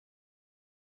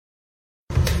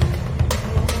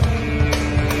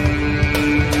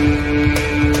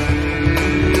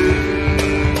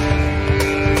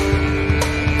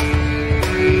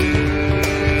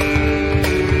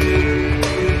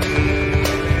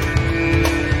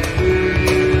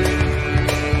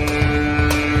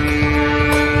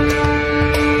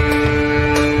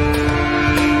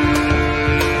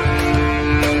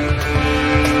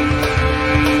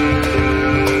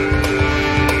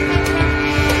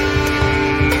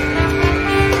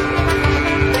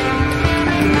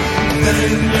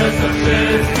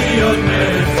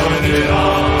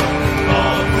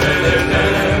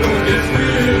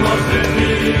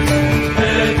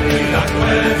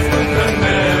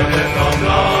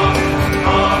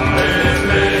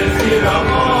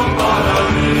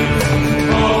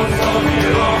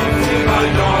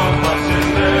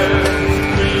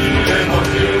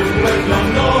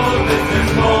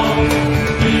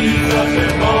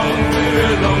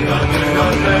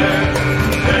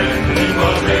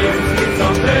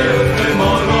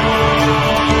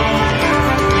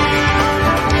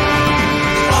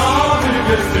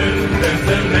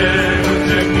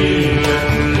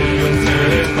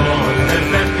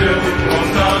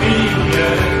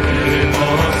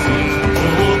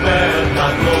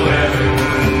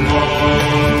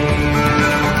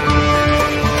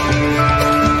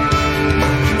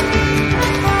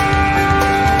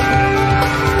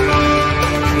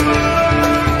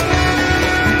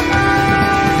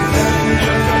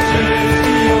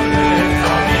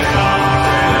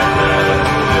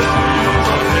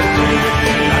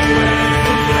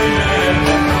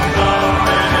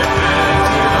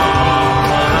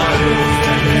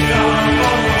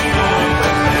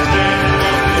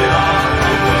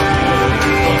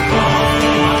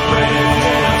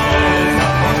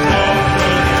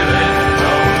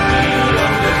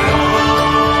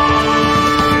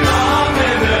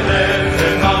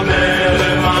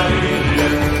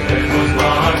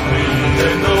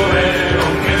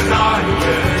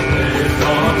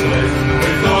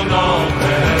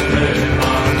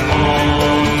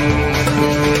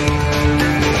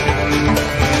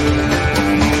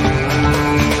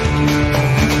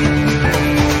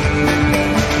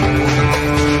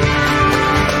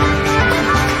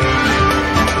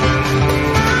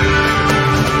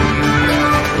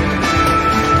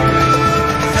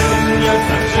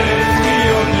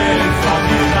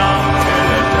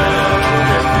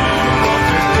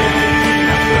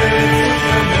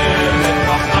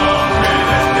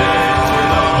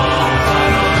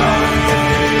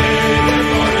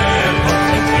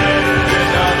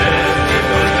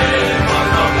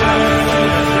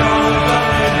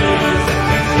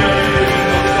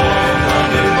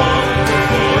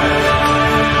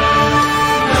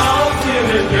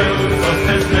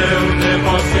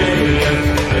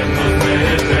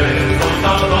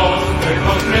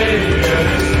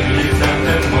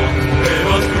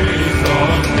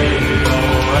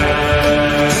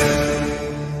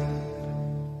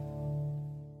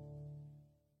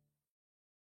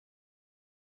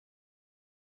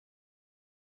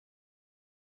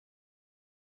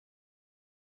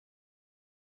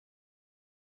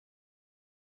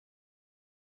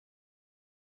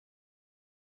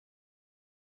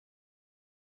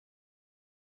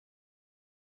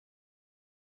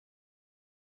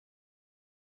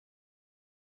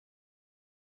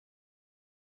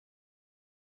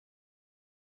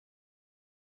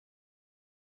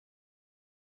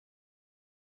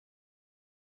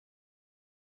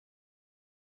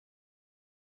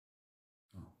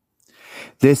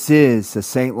This is the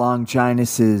St.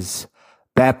 Longinus'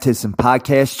 Baptism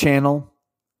Podcast channel.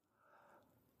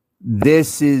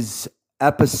 This is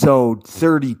episode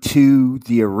 32,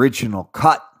 the original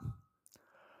cut.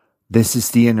 This is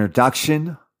the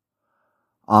introduction.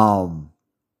 To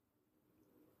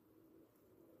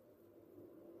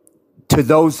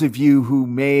those of you who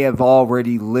may have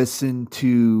already listened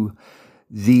to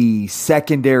the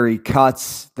secondary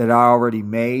cuts that I already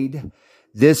made,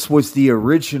 this was the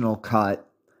original cut.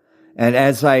 And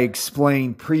as I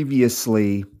explained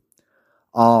previously,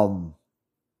 you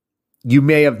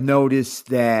may have noticed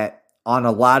that on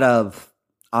a lot of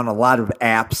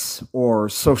apps or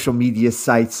social media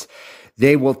sites,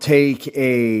 they will take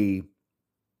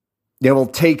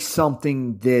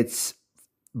something that's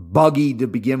buggy to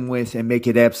begin with and make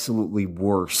it absolutely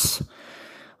worse.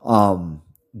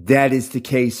 That is the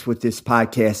case with this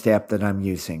podcast app that I'm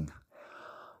using.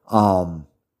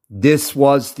 This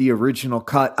was the original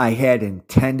cut I had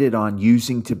intended on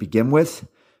using to begin with,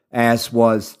 as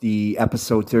was the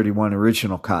episode 31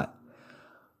 original cut.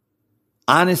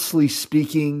 Honestly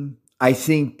speaking, I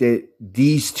think that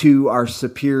these two are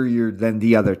superior than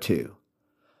the other two.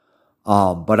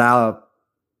 But I'll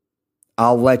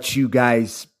let you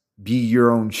guys be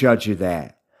your own judge of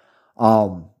that.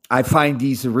 I find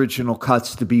these original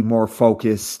cuts to be more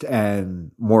focused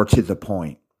and more to the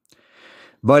point.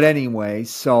 But anyway,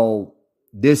 so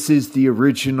this is the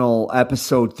original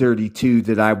episode 32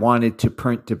 that I wanted to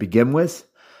print to begin with.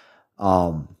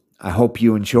 I hope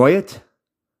you enjoy it.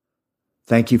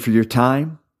 Thank you for your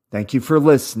time. Thank you for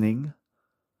listening.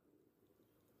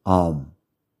 I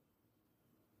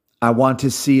I want to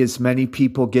see as many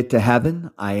people get to heaven.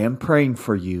 I am praying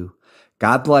for you.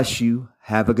 God bless you.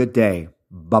 Have a good day.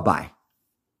 Bye-bye.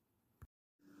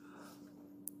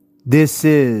 This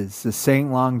is the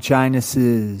St.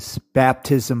 Longinus'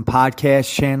 Baptism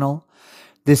Podcast channel.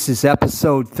 This is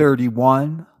episode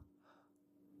 31.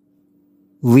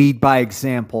 Lead by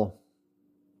example.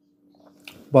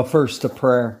 But first, a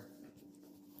prayer.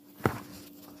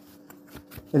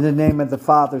 In the name of the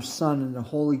Father, Son, and the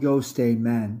Holy Ghost,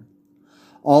 amen.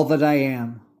 All that I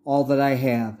am, all that I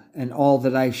have, and all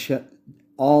that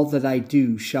I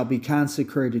do shall be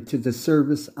consecrated to the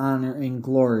service, honor, and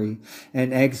glory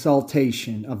and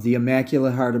exaltation of the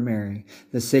Immaculate Heart of Mary,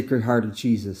 the Sacred Heart of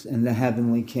Jesus, and the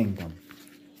heavenly kingdom.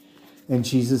 In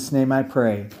Jesus' name I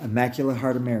pray. Immaculate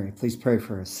Heart of Mary, please pray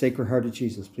for us. Sacred Heart of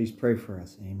Jesus, please pray for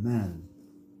us. Amen.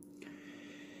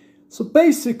 So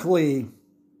basically,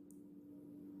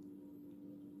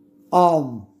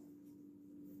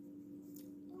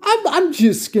 I'm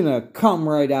just going to come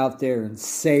right out there and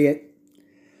say it,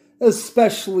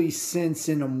 especially since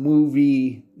in a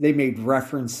movie they made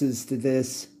references to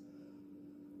this.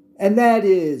 And that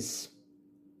is,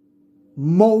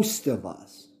 most of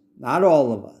us, not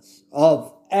all of us,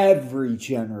 of every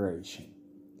generation,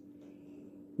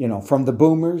 from the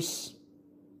boomers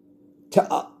to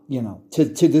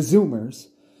the zoomers,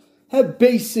 have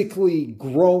basically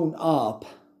grown up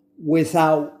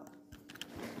without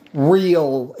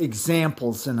real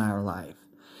examples in our life.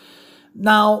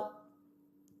 Now,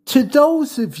 to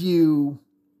those of you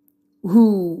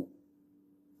who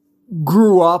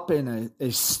grew up in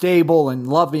a stable and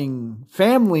loving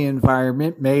family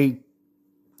environment may,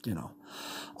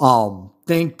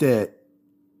 think that,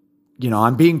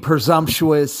 I'm being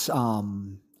presumptuous.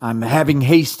 I'm having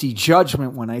hasty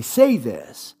judgment when I say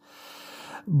this.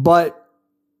 But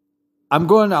I'm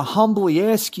going to humbly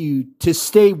ask you to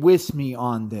stay with me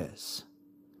on this.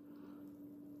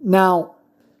 Now,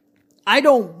 I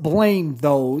don't blame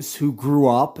those who grew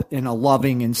up in a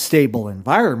loving and stable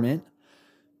environment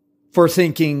for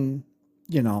thinking,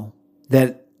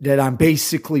 that I'm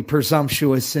basically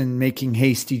presumptuous and making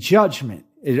hasty judgment.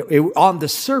 On the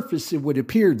surface, it would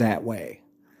appear that way.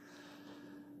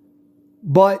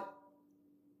 But,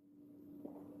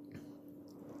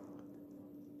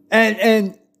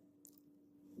 and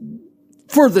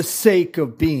for the sake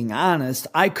of being honest,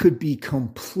 I could be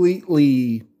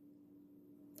completely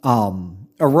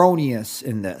erroneous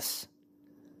in this.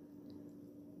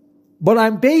 But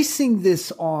I'm basing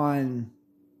this on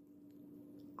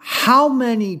how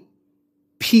many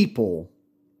people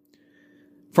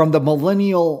from the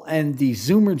millennial and the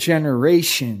Zoomer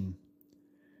generation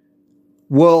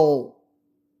will,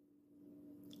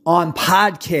 on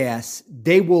podcasts,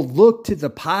 they will look to the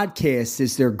podcast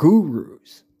as their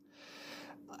gurus.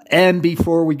 And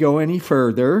before we go any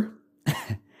further,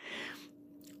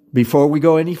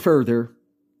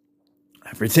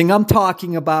 everything I'm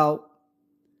talking about,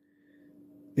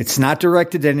 it's not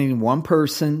directed at any one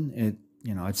person.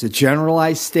 It's a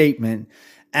generalized statement.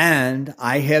 And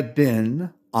I have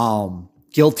been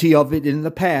guilty of it in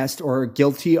the past or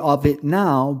guilty of it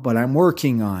now, but I'm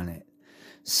working on it.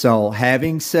 So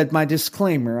having said my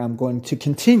disclaimer, I'm going to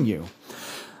continue.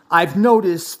 I've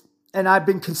noticed, and I've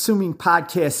been consuming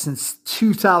podcasts since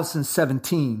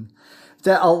 2017,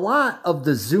 that a lot of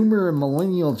the Zoomer and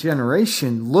millennial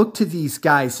generation look to these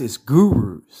guys as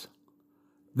gurus.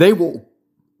 They will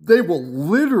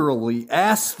literally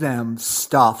ask them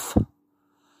stuff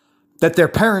that their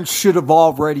parents should have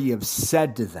already have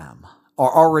said to them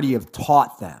or already have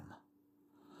taught them.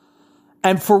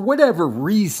 And for whatever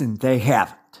reason, they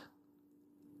haven't.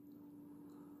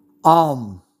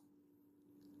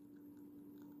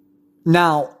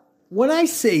 Now, when I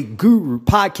say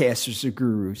podcasters are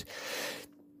gurus,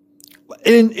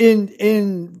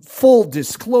 in full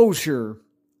disclosure,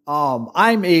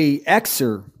 I'm a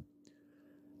Xer,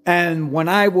 and when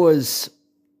I was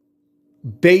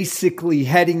basically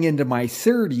heading into my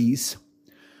 30s,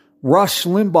 Rush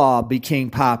Limbaugh became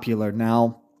popular.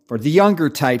 Now, for the younger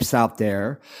types out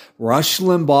there, Rush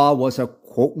Limbaugh was a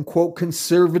quote-unquote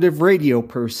conservative radio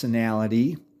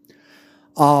personality.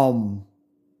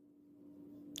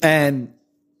 And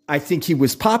I think he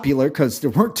was popular because there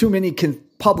weren't too many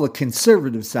public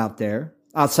conservatives out there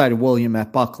outside of William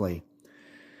F. Buckley.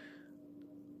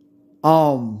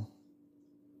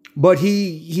 But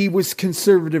he was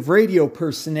conservative radio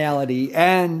personality,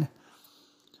 and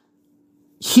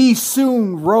he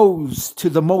soon rose to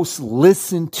the most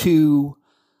listened to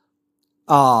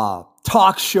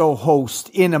talk show host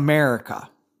in America.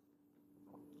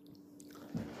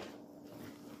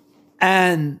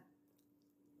 And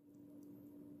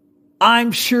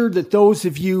I'm sure that those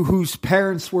of you whose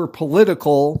parents were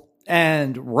political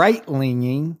and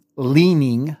right-leaning,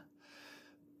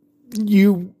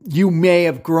 you may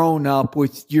have grown up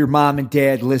with your mom and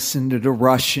dad listening to the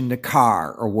Rush in the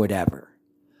car or whatever.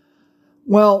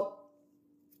 Well,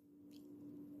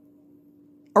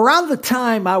 around the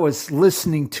time I was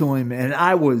listening to him, and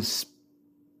I was,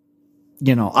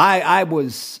 I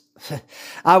was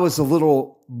a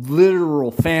little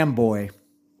literal fanboy,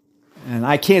 and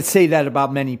I can't say that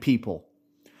about many people.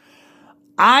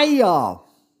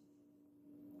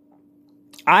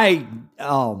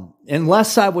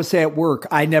 Unless I was at work,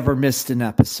 I never missed an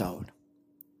episode.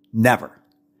 Never.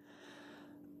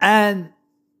 And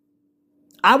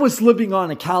I was living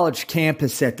on a college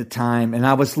campus at the time, and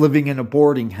I was living in a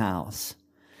boarding house.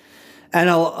 And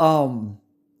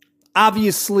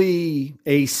obviously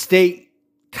a state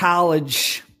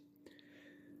college,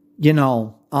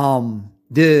 the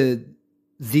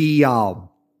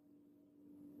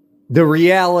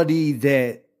reality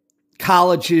that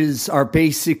colleges are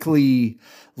basically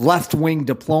left-wing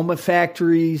diploma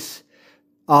factories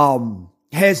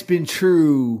has been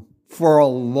true for a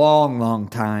long, long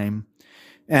time.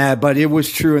 But it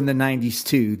was true in the 90s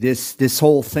too. This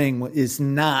whole thing is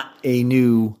not a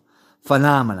new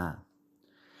phenomenon.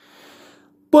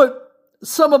 But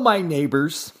some of my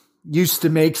neighbors used to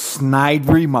make snide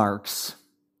remarks.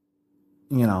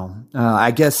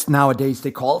 I guess nowadays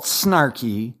they call it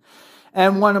snarky.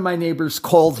 And one of my neighbors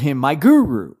called him my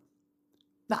guru.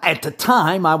 Now, at the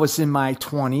time, I was in my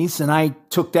 20s, and I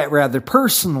took that rather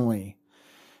personally.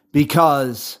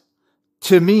 Because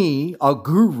to me, a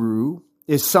guru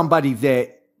is somebody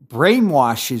that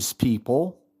brainwashes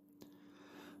people.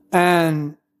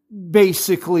 And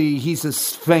basically, he's a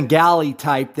Svengali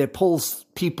type that pulls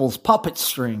people's puppet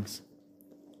strings.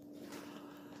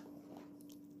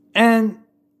 And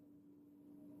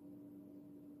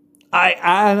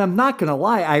I'm not going to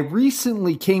lie, I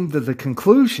recently came to the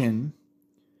conclusion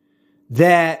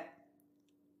that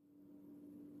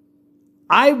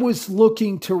I was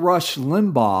looking to Rush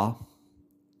Limbaugh,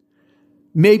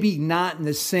 maybe not in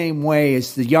the same way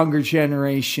as the younger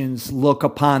generations look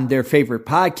upon their favorite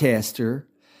podcaster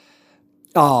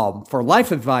for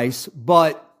life advice,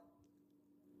 but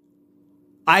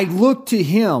I looked to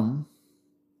him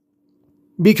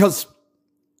because,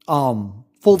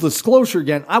 full disclosure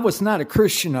again, I was not a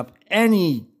Christian of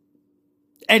any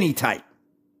type.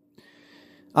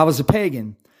 I was a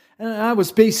pagan. And I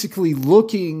was basically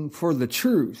looking for the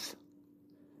truth.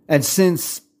 And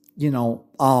since,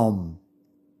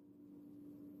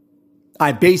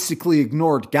 I basically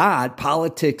ignored God,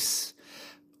 politics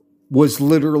was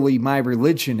literally my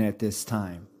religion at this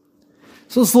time.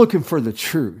 So I was looking for the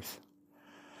truth.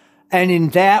 And in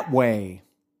that way,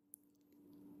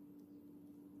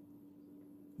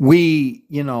 in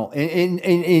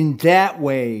that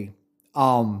way,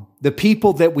 the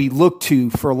people that we look to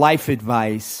for life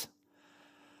advice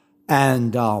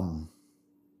and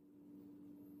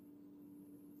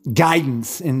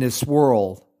guidance in this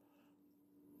world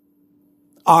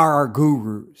are our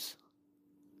gurus.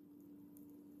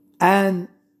 And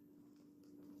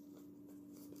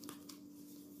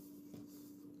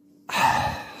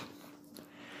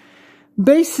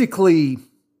basically,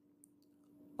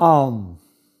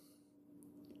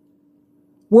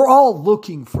 we're all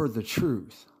looking for the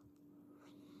truth.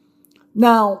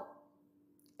 Now,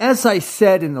 as I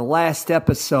said in the last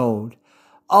episode,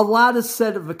 a lot of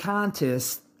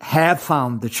sedevacantists have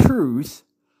found the truth.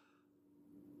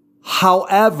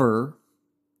 However,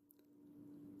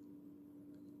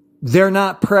 they're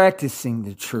not practicing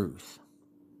the truth.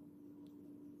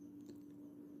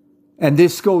 And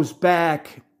this goes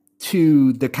back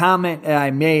to the comment that I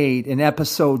made in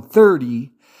episode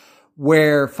 30,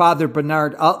 where Father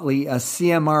Bernard Utley, a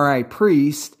CMRI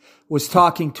priest, was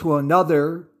talking to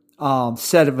another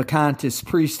sedevacantist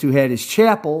priest who had his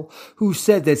chapel, who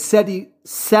said that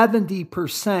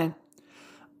 70%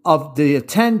 of the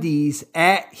attendees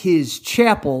at his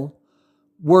chapel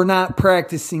were not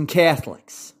practicing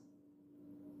Catholics.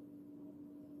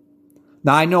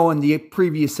 Now, I know in the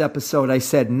previous episode I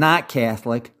said not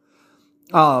Catholic.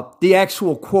 The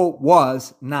actual quote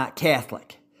was not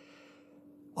Catholic.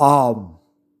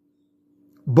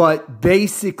 But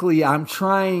basically, I'm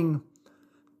trying,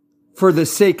 for the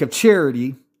sake of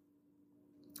charity,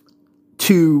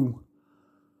 to,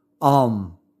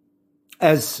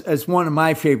 as one of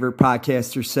my favorite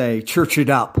podcasters say, church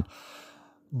it up.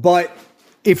 But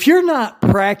if you're not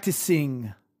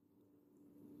practicing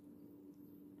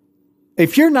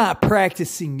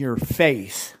your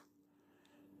faith,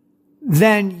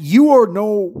 then you are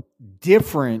no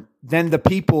different than the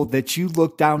people that you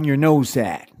look down your nose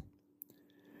at.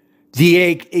 The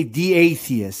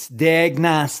atheists, the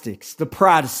agnostics, the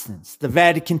Protestants, the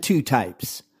Vatican II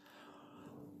types,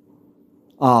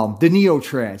 the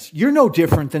neo-trads. You're no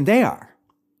different than they are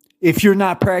if you're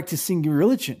not practicing your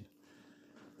religion.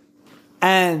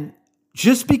 And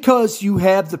just because you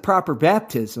have the proper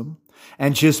baptism,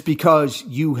 and just because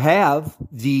you have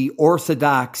the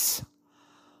Orthodox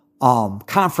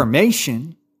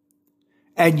confirmation,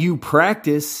 and you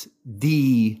practice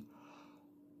the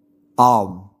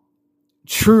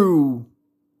true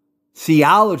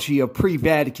theology of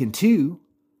pre-Vatican II,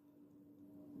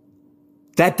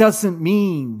 that doesn't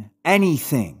mean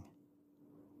anything.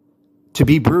 To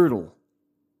be brutal,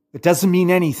 it doesn't mean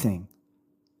anything.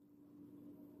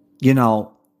 You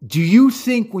know, do you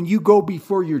think when you go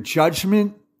before your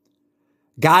judgment,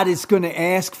 God is going to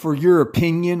ask for your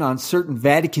opinion on certain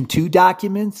Vatican II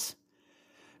documents?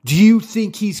 Do you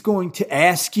think he's going to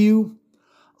ask you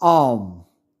about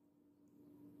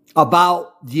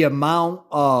the amount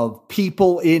of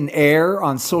people in error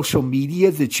on social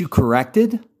media that you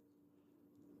corrected?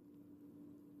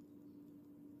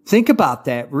 Think about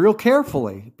that real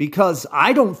carefully, because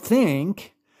I don't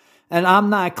think, and I'm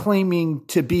not claiming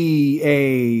to be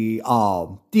a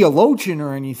theologian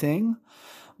or anything,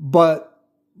 but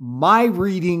my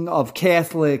reading of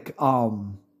Catholic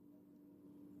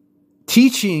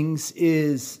teachings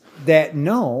is that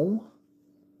no,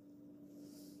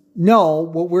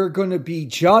 what we're going to be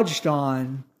judged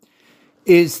on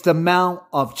is the amount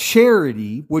of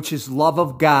charity, which is love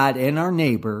of God and our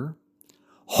neighbor,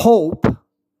 hope,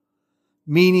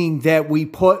 meaning that we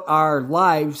put our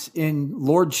lives in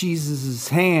Lord Jesus'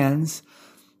 hands,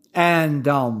 and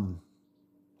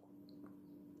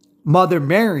Mother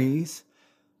Mary's,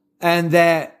 and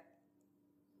that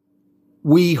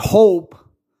we hope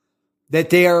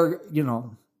that they are, you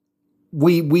know,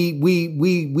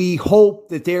 we hope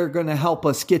that they're going to help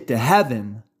us get to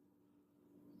heaven.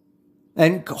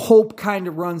 And hope kind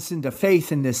of runs into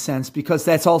faith in this sense, because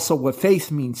that's also what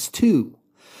faith means too.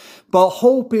 But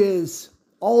hope is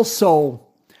also,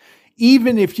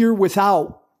 even if you're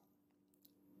without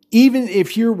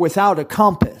a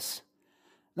compass.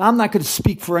 Now, I'm not going to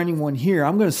speak for anyone here.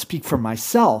 I'm going to speak for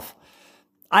myself.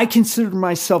 I consider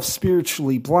myself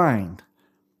spiritually blind.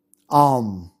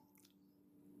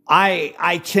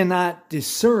 I cannot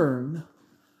discern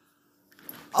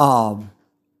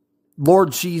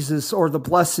Lord Jesus or the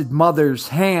Blessed Mother's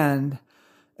hand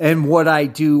in what I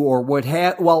do or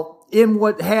in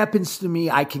what happens to me.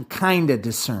 I can kind of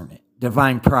discern it.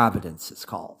 Divine providence is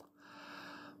called.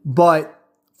 But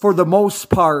for the most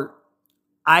part,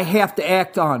 I have to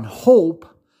act on hope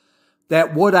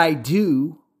that what I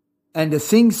do and the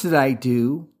things that I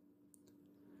do,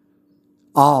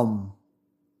 and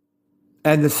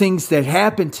the things that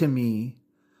happen to me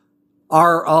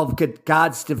are of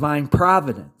God's divine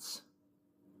providence.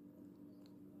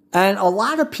 And a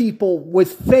lot of people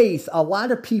with faith, a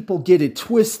lot of people get it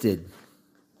twisted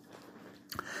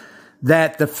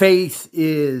that the faith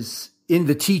is in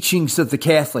the teachings of the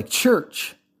Catholic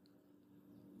Church.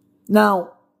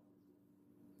 Now,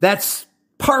 that's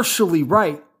partially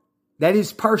right. That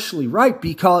is partially right,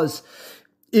 because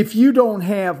if you don't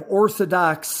have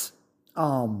Orthodox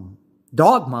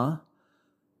dogma,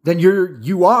 then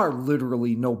you are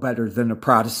literally no better than a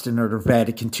Protestant or a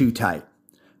Vatican II type.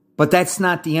 But that's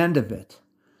not the end of it.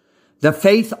 The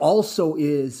faith also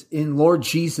is in Lord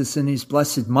Jesus and his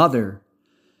Blessed Mother,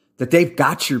 that they've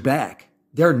got your back.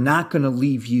 They're not going to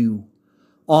leave you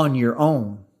on your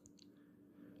own.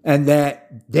 And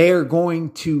that they're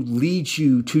going to lead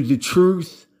you to the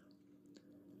truth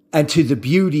and to the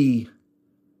beauty,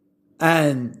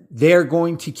 and they're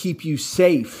going to keep you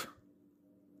safe.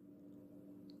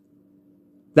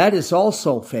 That is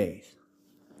also faith.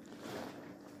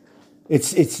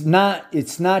 It's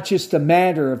not just a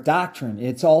matter of doctrine.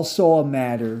 It's also a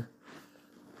matter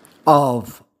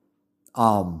of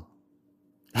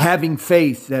having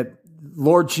faith that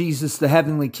Lord Jesus, the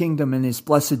heavenly kingdom, and his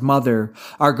Blessed Mother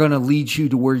are going to lead you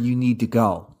to where you need to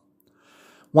go.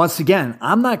 Once again,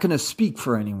 I'm not going to speak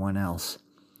for anyone else.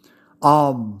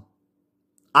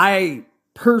 I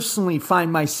personally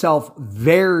find myself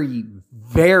very,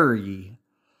 very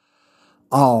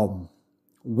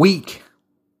weak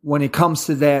when it comes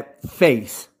to that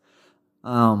faith.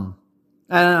 And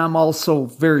I'm also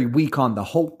very weak on the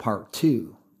hope part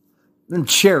too. And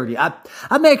charity.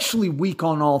 I'm actually weak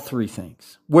on all three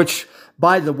things. Which,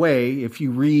 by the way, if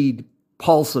you read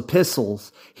Paul's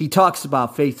epistles, he talks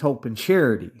about faith, hope, and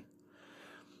charity.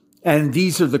 And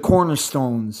these are the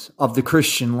cornerstones of the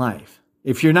Christian life.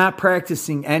 if you're not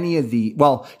practicing any of you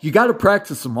got to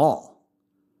practice them all.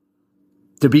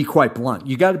 To be quite blunt,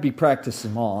 you got to be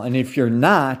practicing them all. And if you're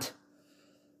not,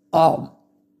 you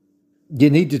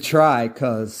need to try,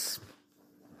 because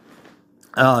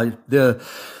the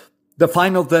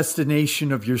final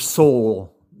destination of your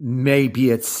soul may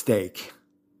be at stake,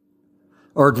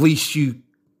 or at least you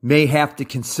may have to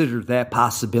consider that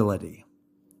possibility.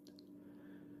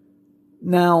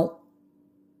 Now,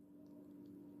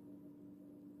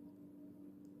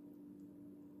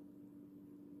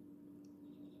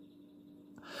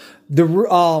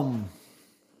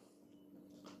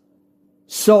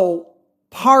 so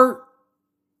part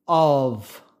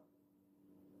of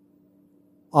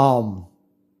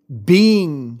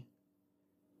being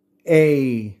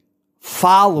a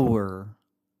follower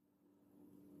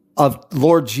of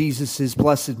Lord Jesus, his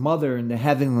blessed mother in the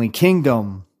heavenly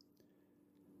kingdom,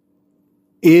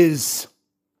 is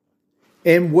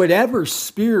in whatever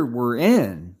sphere we're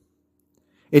in.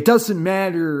 It doesn't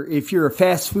matter if you're a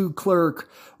fast food clerk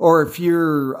or if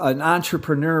you're an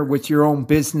entrepreneur with your own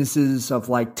businesses of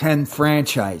like 10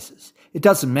 franchises. It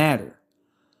doesn't matter.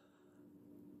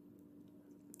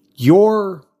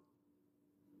 Your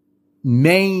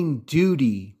main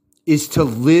duty is to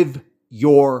live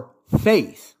your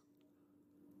faith.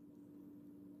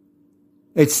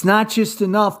 It's not just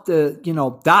enough to,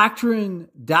 doctrine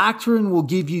will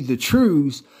give you the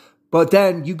truths, but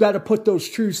then you got to put those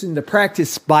truths into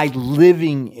practice by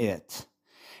living it.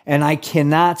 And I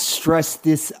cannot stress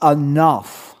this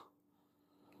enough.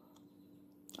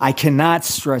 I cannot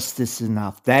stress this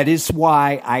enough. That is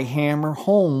why I hammer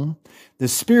home the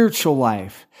spiritual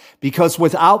life. Because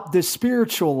without the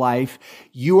spiritual life,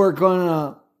 you are going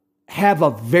to have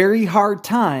a very hard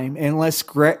time unless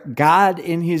God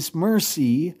in his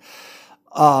mercy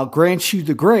grants you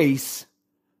the grace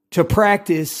to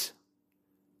practice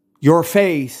your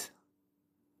faith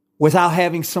without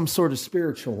having some sort of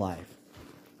spiritual life.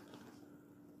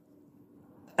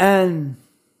 And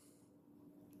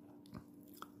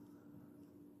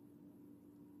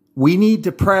we need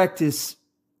to practice,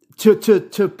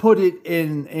 to put it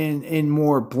in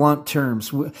more blunt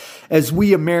terms, as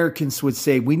we Americans would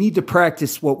say, we need to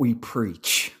practice what we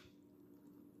preach.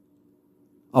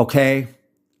 Okay?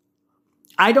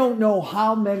 I don't know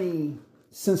how many,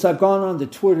 since I've gone on to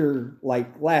Twitter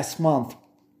like last month,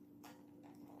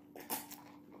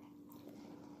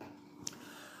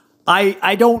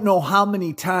 I don't know how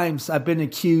many times I've been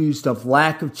accused of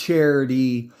lack of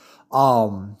charity,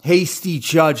 hasty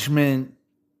judgment,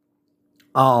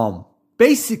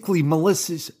 basically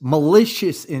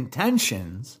malicious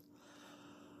intentions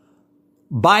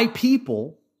by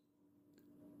people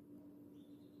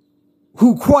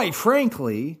who, quite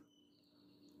frankly,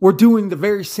 were doing the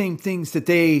very same things that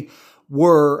they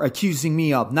were accusing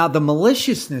me of. Now, the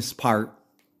maliciousness part,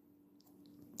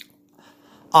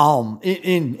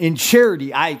 in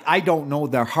charity, I don't know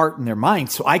their heart and their mind,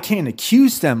 so I can't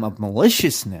accuse them of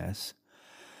maliciousness.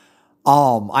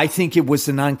 I think it was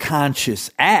an unconscious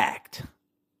act.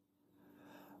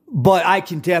 But I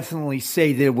can definitely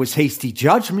say that it was hasty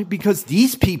judgment, because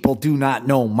these people do not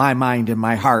know my mind and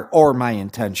my heart or my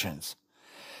intentions.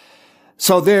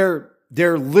 So they're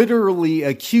literally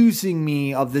accusing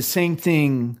me of the same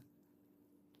thing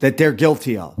that they're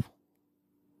guilty of.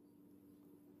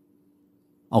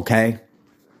 Okay?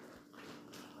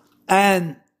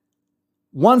 And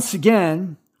once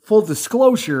again, full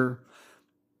disclosure,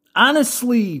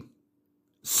 honestly,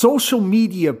 social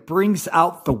media brings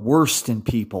out the worst in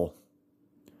people.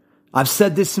 I've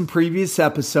said this in previous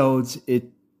episodes.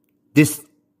 This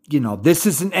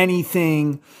isn't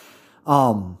anything.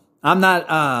 I'm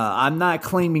not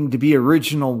claiming to be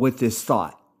original with this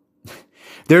thought.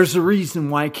 There's a reason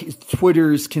why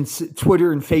Twitter and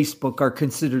Facebook are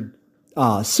considered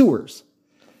sewers.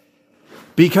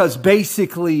 Because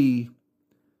basically,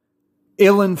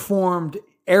 ill-informed,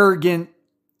 arrogant,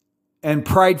 and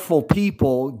prideful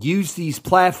people use these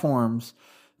platforms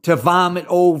to vomit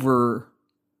over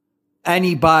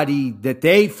anybody that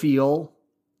they feel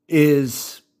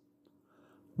is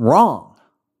wrong.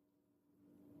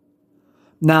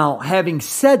 Now, having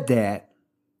said that,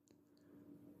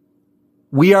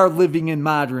 we are living in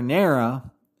modern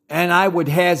era, and I would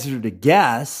hazard a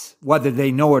guess, whether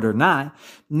they know it or not,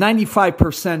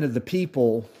 95% of the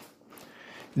people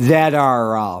that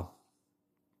are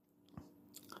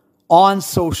on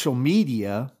social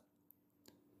media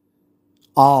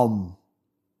are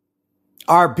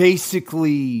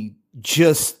basically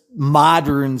just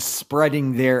moderns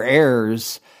spreading their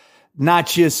errors, not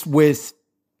just with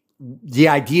the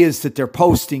ideas that they're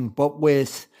posting, but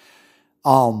with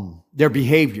their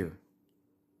behavior.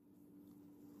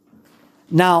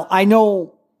 Now, I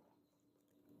know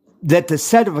that the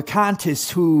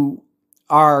Sedevacantists who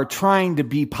are trying to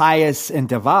be pious and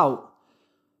devout,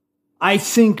 I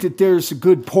think that there's a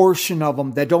good portion of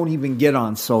them that don't even get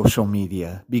on social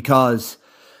media because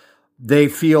they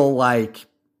feel like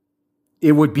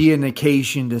it would be an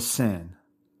occasion to sin.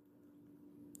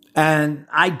 And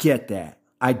I get that.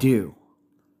 I do.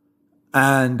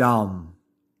 And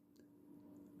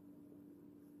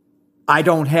I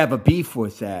don't have a beef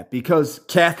with that because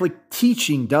Catholic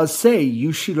teaching does say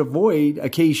you should avoid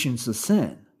occasions of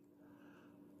sin.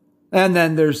 And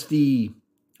then there's the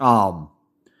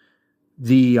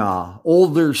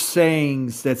older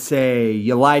sayings that say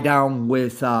you lie down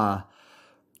with a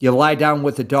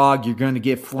dog, you're going to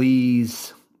get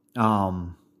fleas.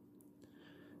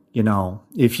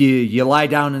 If you lie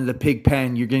down in the pig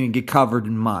pen, you're going to get covered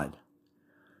in mud.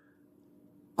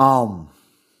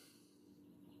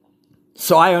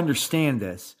 So I understand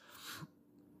this.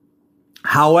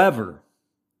 However,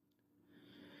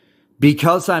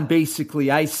 because I'm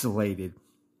basically isolated,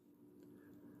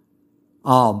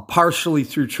 partially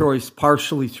through choice,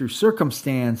 partially through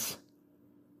circumstance,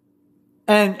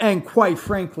 and quite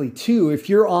frankly too, if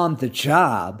you're on the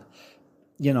job,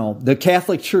 the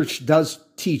Catholic Church does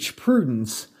teach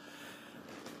prudence.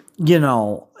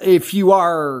 If you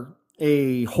are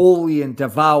a holy and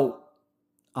devout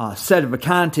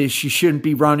Sedevacantist, you shouldn't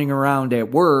be running around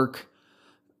at work,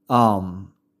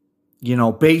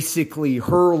 basically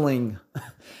hurling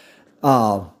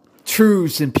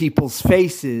truths in people's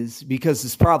faces because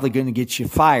it's probably going to get you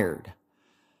fired.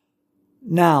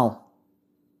 Now,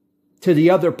 to the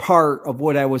other part of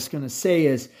what I was going to say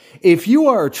is, if you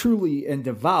are truly and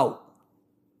devout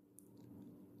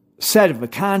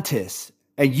Sedevacantist,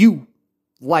 and you,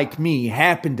 like me,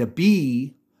 happen to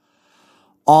be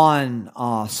on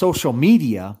social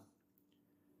media,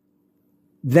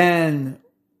 then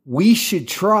we should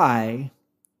try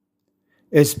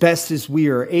as best as we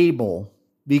are able,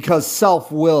 because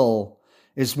self-will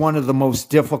is one of the most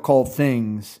difficult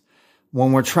things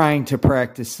when we're trying to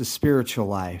practice the spiritual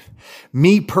life.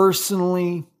 Me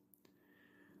personally,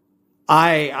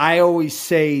 I always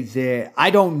say that I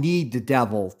don't need the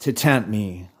devil to tempt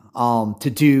me to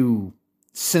do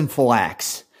sinful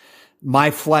acts.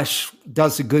 My flesh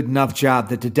does a good enough job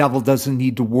that the devil doesn't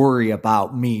need to worry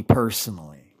about me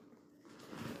personally.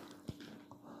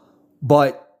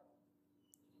 But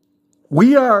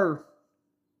we are,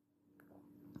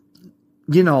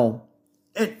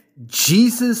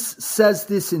 Jesus says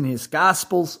this in his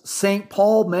Gospels. St.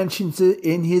 Paul mentions it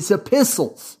in his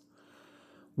epistles.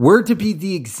 We're to be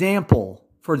the example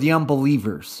for the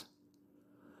unbelievers.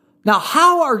 Now,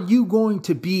 how are you going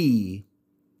to be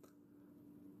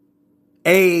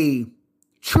a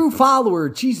true follower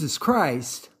of Jesus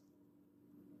Christ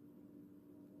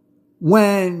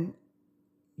when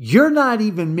you're not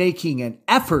even making an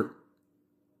effort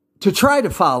to try to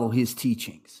follow his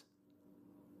teachings,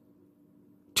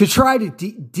 to try to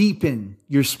deepen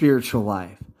your spiritual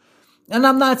life? And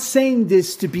I'm not saying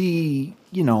this to be,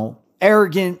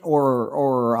 arrogant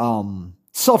or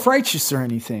self-righteous or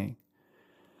anything.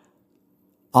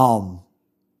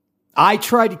 I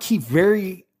try to keep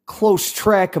very close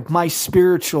track of my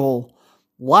spiritual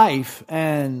life,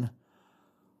 and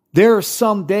there are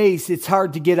some days it's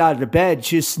hard to get out of bed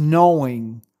just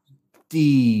knowing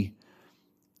the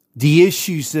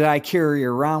issues that I carry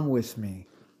around with me.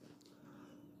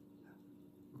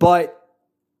 But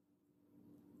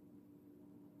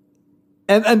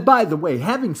and by the way,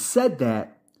 having said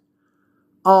that,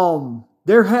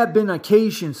 there have been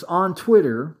occasions on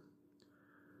Twitter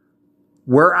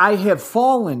where I have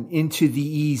fallen into the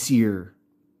easier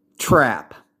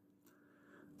trap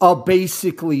of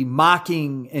basically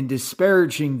mocking and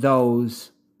disparaging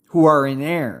those who are in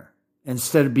error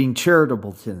instead of being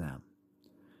charitable to them.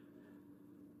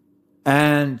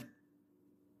 And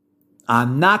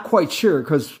I'm not quite sure,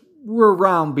 because we're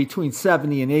around between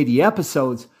 70 and 80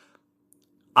 episodes.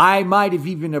 I might have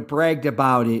even bragged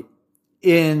about it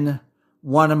in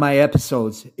one of my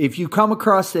episodes. If you come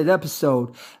across that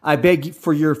episode, I beg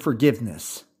for your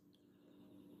forgiveness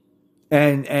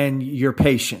and your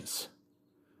patience,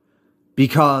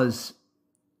 because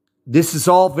this is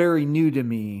all very new to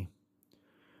me.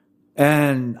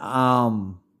 And,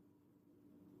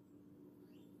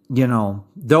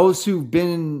 those who've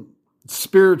been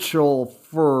spiritual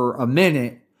for a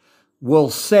minute will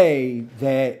say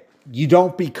that you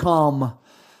don't become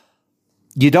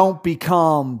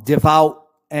devout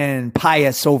and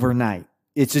pious overnight.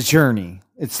 It's a journey.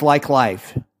 It's like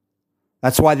life.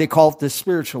 That's why they call it the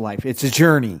spiritual life. It's a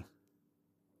journey.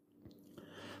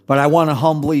 But I want to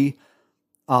humbly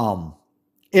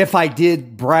if I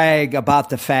did brag about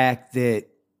the fact that,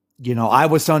 I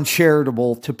was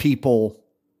uncharitable to people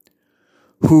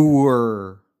who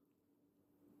were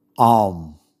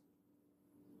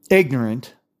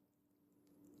ignorant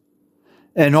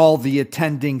and all the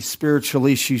attending spiritual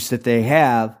issues that they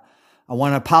have, I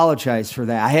want to apologize for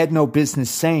that. I had no business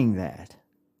saying that.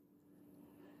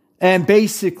 And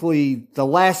basically, the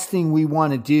last thing we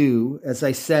want to do, as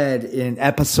I said in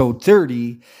episode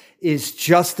 30, is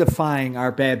justifying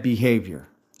our bad behavior,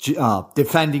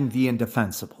 defending the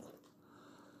indefensible.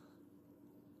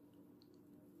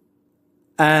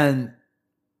 And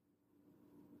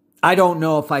I don't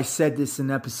know if I said this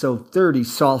in episode 30,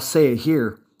 so I'll say it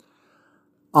here.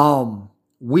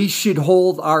 We should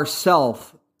hold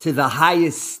ourselves to the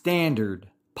highest standard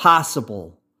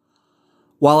possible,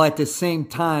 while at the same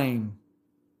time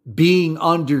being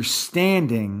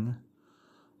understanding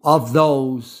of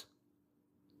those,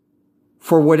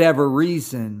 for whatever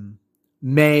reason,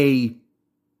 may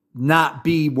not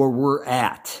be where we're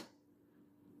at.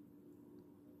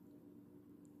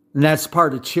 And that's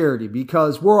part of charity,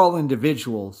 because we're all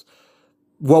individuals.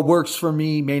 What works for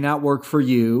me may not work for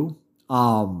you.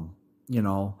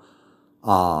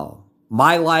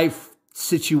 My life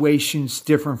situation's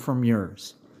different from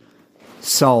yours.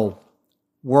 So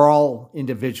we're all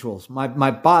individuals.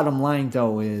 My bottom line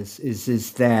though is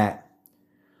that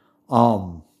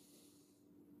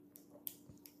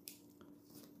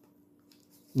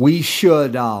we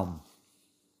should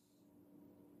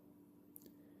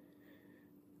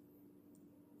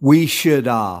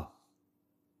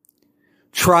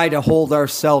try to hold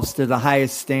ourselves to the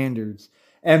highest standards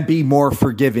and be more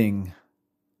forgiving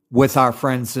with our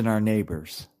friends and our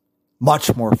neighbors.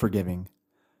 Much more forgiving.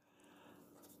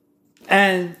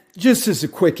 And just as a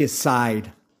quick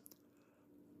aside,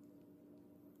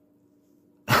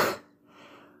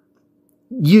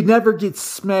 you never get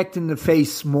smacked in the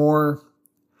face more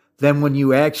than when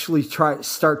you actually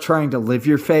start trying to live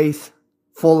your faith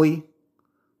fully.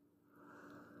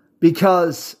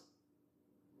 Because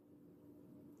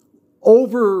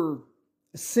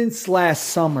since last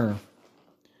summer,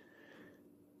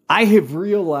 I have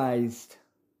realized,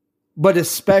 but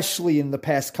especially in the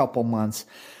past couple months,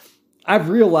 I've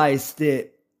realized that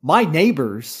my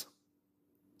neighbors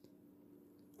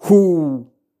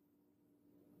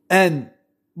and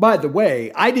by the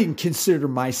way, I didn't consider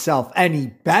myself any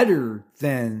better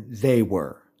than they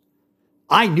were.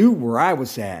 I knew where I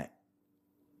was at.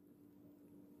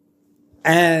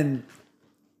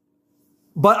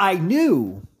 But I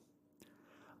knew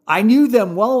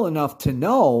them well enough to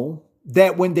know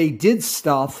that when they did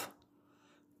stuff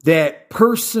that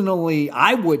personally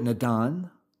I wouldn't have done,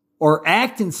 or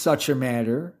act in such a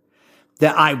manner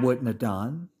that I wouldn't have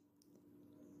done,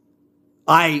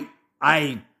 I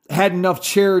had enough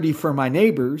charity for my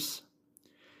neighbors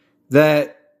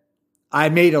that I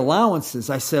made allowances.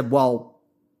 I said, well,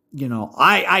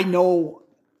 I know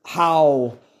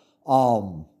how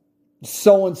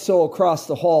so-and-so across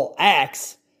the hall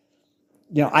acts.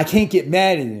 I can't get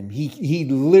mad at him. He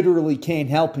literally can't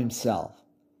help himself.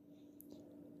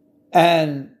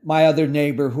 And my other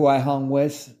neighbor who I hung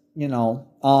with, in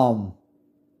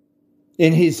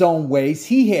his own ways,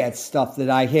 he had stuff that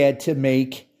I had to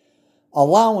make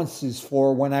allowances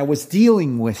for when I was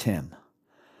dealing with him.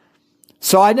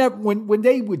 So I never, when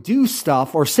they would do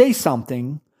stuff or say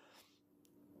something,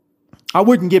 I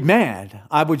wouldn't get mad.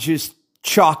 I would just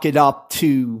chalk it up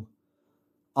to,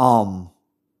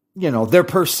 their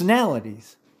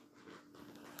personalities.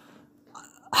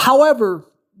 However,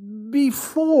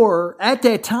 at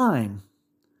that time,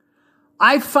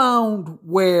 I found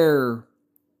where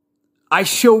I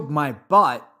showed my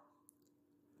butt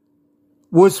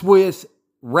was with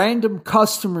random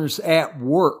customers at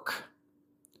work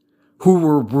who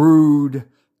were rude,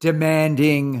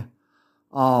 demanding,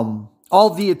 all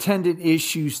the attendant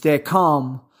issues that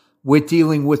come with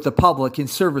dealing with the public in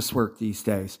service work these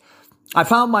days. I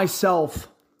found myself,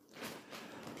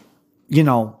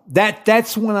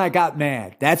 that's when I got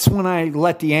mad. That's when I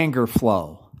let the anger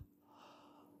flow.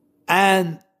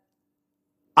 And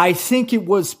I think it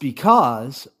was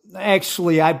because,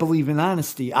 actually, I believe in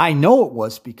honesty. I know it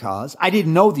was because I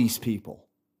didn't know these people.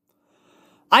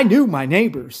 I knew my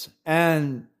neighbors,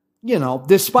 and,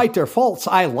 despite their faults,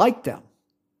 I liked them.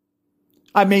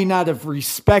 I may not have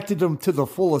respected them to the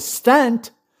full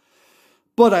extent,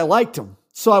 but I liked them.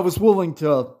 So I was willing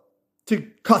to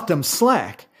cut them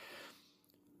slack.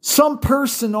 Some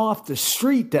person off the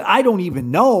street that I don't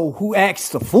even know who acts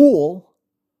the fool,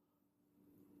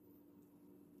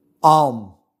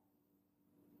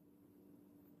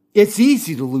 it's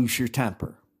easy to lose your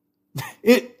temper.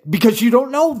 Because you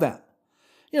don't know them.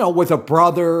 with a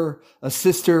brother, a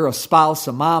sister, a spouse,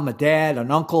 a mom, a dad,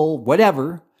 an uncle,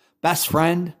 whatever, best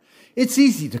friend, it's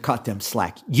easy to cut them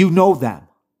slack. You know them.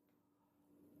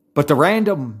 But the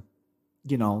random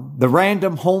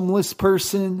homeless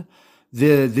person,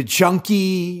 the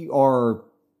junkie or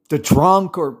the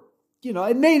drunk, or,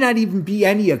 it may not even be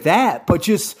any of that, but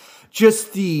just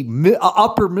the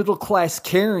upper middle class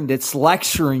Karen that's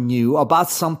lecturing you about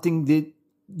something that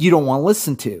you don't want to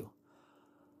listen to.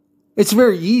 It's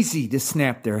very easy to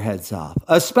snap their heads off,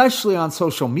 especially on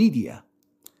social media,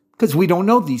 because we don't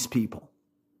know these people.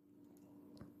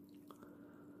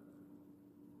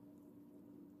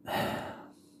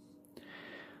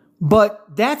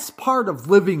 But that's part of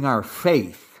living our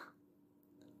faith.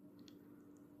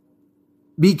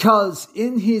 Because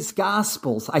in his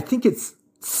Gospels, I think it's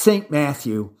St.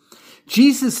 Matthew,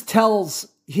 Jesus tells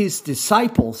his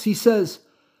disciples, he says,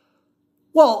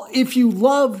 well, if you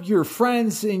love your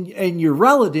friends and your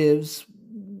relatives,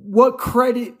 what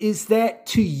credit is that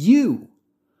to you?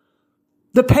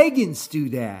 The pagans do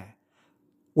that.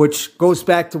 Which goes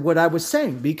back to what I was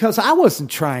saying, because I wasn't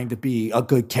trying to be a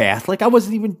good Catholic. I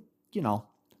wasn't even, I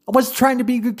wasn't trying to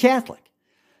be a good Catholic.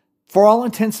 For all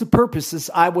intents and purposes,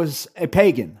 I was a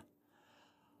pagan.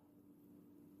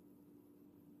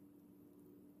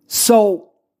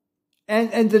 So,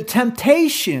 and the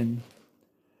temptation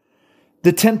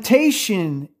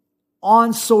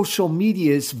on social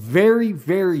media is very,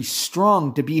 very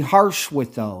strong to be harsh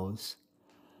with those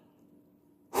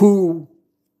who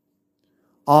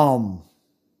are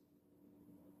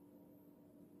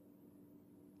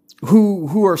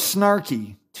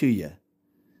snarky to you.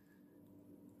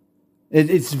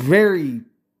 It's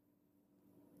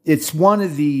one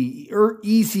of the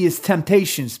easiest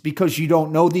temptations because you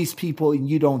don't know these people and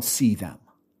you don't see them.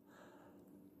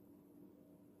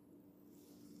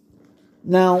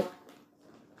 Now,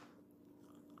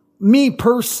 me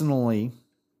personally,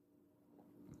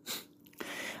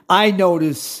 I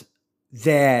notice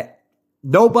that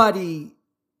Nobody,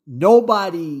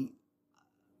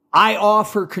 I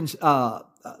offer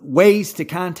ways to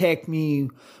contact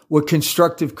me with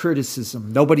constructive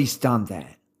criticism. Nobody's done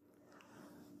that.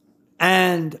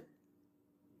 And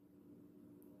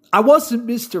I wasn't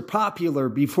Mr. Popular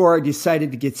before I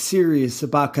decided to get serious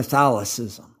about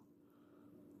Catholicism.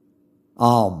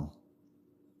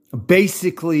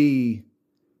 Basically,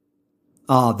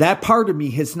 that part of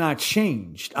me has not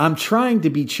changed. I'm trying to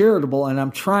be charitable and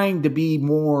I'm trying to be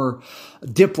more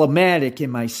diplomatic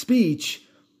in my speech,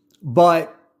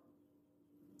 but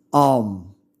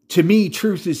to me,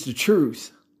 truth is the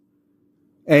truth,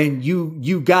 and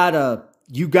you gotta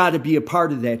be a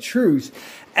part of that truth.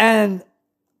 And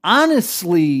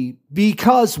honestly,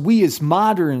 because we as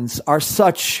moderns are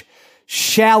such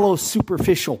shallow,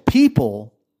 superficial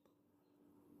people,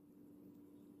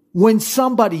 when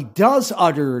somebody does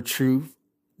utter a truth,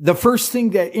 the first thing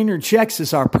that interjects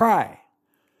is our pride.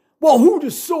 Well, who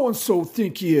does so-and-so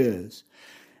think he is?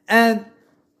 And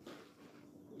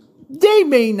they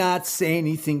may not say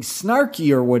anything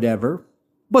snarky or whatever,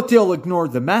 but they'll ignore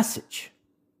the message.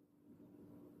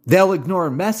 They'll ignore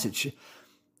a message.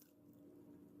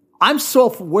 I'm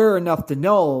self-aware enough to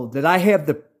know that I have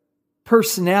the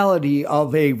personality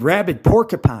of a rabid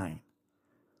porcupine,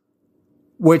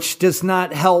 which does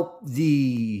not help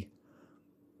the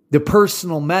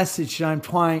personal message that I'm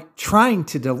trying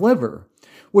to deliver,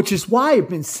 which is why I've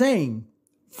been saying,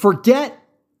 forget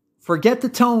the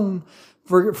tone,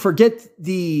 forget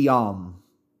the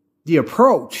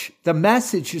approach. The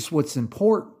message is what's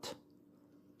important.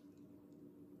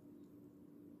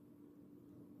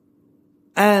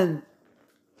 And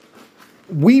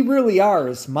we really are,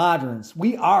 as moderns,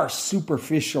 we are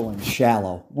superficial and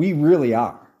shallow. We really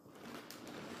are.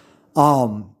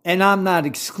 And I'm not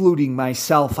excluding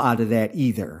myself out of that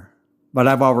either, but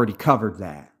I've already covered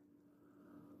that.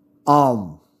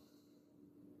 But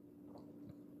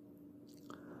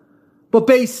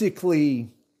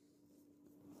basically,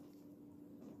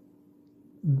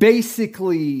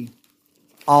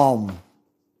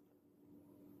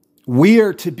 we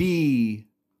are to be,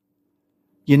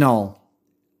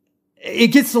 it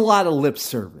gets a lot of lip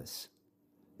service.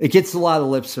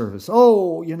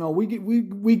 Oh,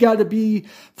 we got to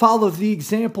follow the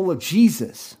example of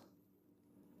Jesus.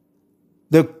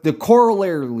 The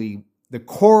corollary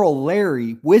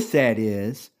with that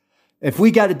is, if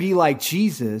we got to be like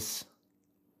Jesus,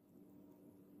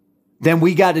 then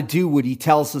we got to do what he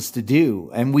tells us to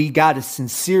do. And we got to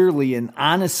sincerely and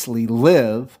honestly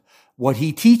live what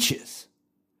he teaches.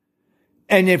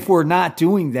 And if we're not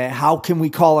doing that, how can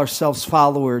we call ourselves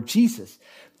follower of Jesus?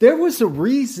 There was a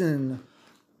reason,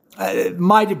 it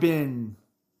might have been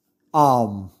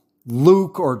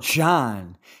Luke or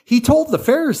John. He told the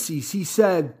Pharisees, he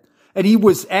said, and he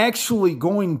was actually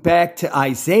going back to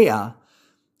Isaiah,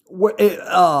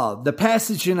 the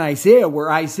passage in Isaiah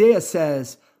where Isaiah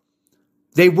says,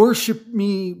 they worship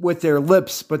me with their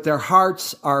lips, but their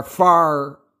hearts are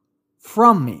far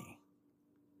from me.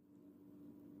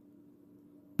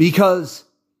 Because,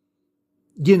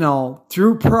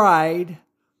 through pride,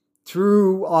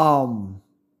 through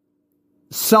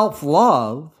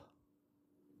self-love,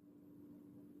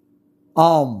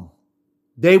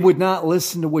 they would not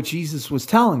listen to what Jesus was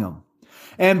telling them.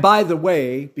 And by the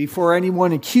way, before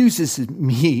anyone accuses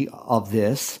me of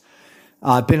this,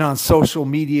 I've been on social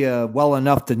media well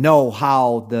enough to know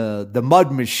how the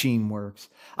mud machine works.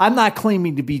 I'm not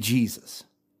claiming to be Jesus.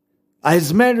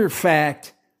 As a matter of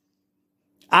fact,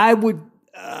 I would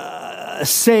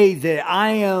say that I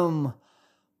am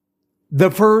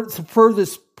the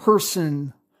furthest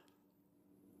person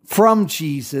from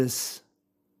Jesus,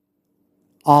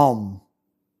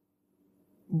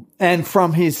 and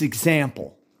from his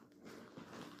example.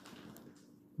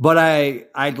 But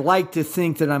I'd like to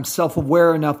think that I'm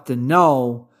self-aware enough to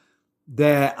know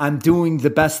that I'm doing the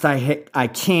best I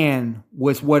can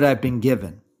with what I've been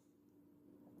given.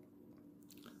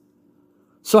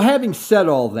 So having said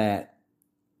all that,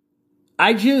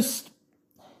 I'm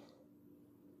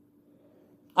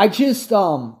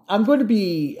going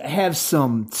to have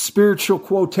some spiritual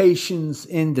quotations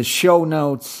in the show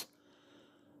notes.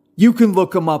 You can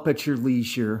look them up at your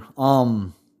leisure.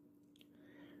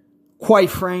 Quite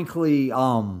frankly,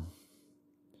 I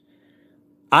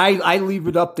leave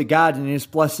it up to God and his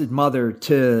blessed mother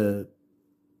to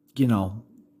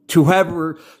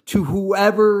whoever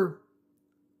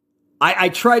I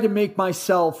try to make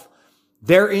myself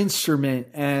their instrument,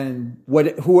 and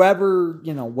whatever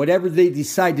they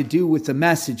decide to do with the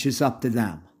message is up to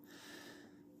them.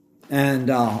 And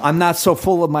I'm not so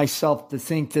full of myself to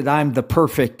think that I'm the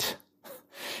perfect.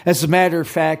 As a matter of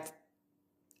fact,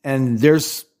 and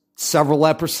there's several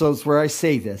episodes where I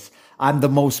say this, I'm the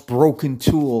most broken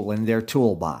tool in their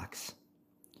toolbox.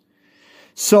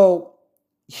 So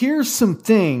here's some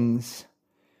things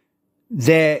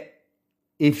that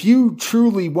if you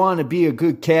truly want to be a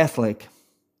good Catholic,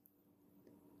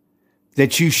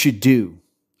 that you should do.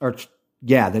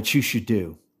 That you should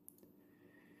do.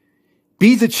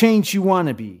 Be the change you want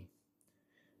to be.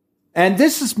 And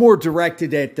this is more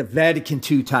directed at the Vatican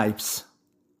II types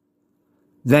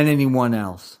than anyone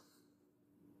else.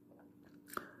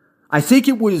 I think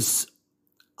it was,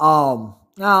 now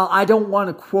I don't want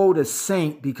to quote a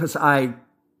saint because I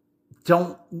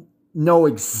don't know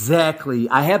exactly.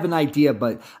 I have an idea,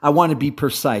 but I want to be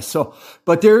precise.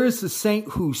 But there is a saint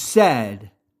who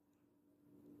said,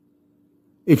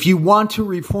 if you want to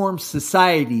reform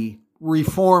society,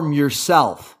 reform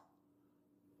yourself.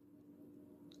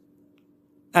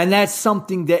 And that's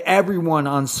something that everyone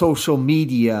on social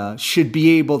media should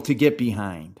be able to get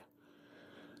behind.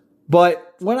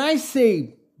 But when I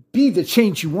say be the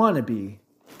change you want to be,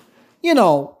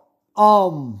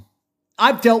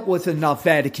 I've dealt with enough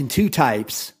Vatican II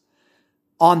types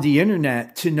on the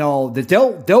internet to know that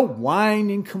they'll whine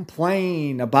and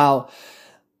complain about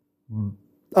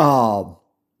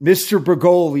Mr.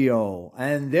 Bergoglio,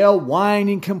 and they'll whine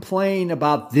and complain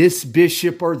about this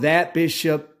bishop or that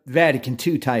bishop, Vatican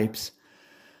II types.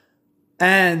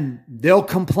 And they'll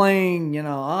complain,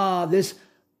 this,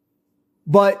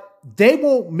 but they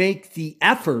won't make the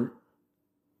effort.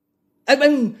 I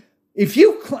mean, if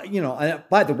you,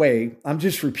 by the way, I'm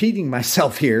just repeating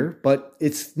myself here, but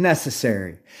it's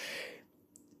necessary.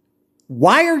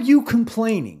 Why are you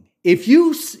complaining? If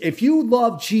you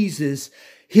love Jesus,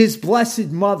 his blessed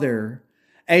mother,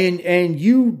 and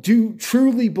you do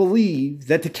truly believe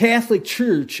that the Catholic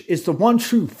Church is the one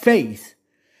true faith,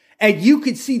 and you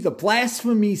could see the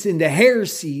blasphemies and the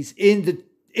heresies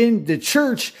in the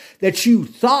church that you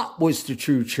thought was the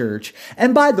true church.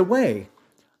 And by the way,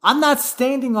 I'm not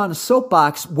standing on a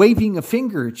soapbox waving a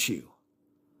finger at you.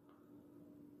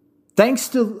 Thanks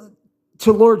to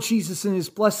Lord Jesus and his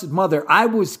blessed mother, I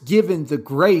was given the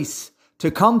grace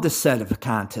to come to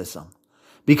sedevacantism.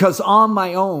 Because on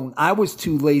my own, I was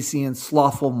too lazy and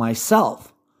slothful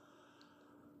myself.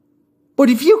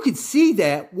 But if you could see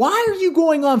that, why are you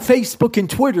going on Facebook and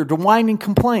Twitter to whine and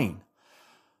complain?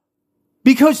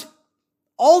 Because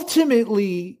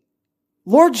ultimately,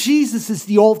 Lord Jesus is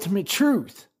the ultimate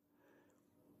truth.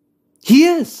 He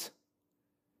is.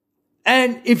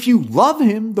 And if you love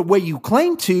him the way you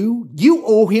claim to, you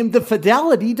owe him the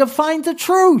fidelity to find the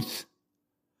truth,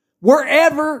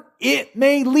 wherever it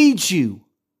may lead you.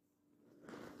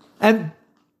 And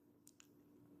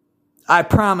I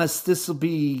promise this will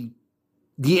be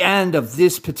the end of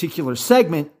this particular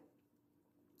segment,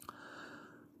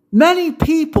 many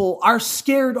people are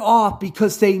scared off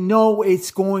because they know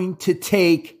it's going to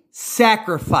take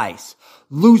sacrifice,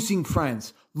 losing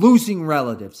friends, losing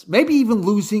relatives, maybe even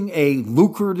losing a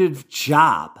lucrative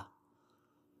job.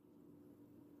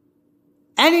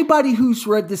 Anybody who's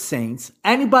read the Saints,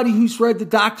 anybody who's read the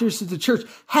Doctors of the Church,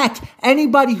 heck,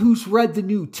 anybody who's read the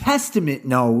New Testament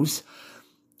knows,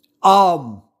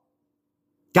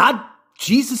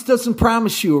 Jesus doesn't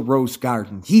promise you a rose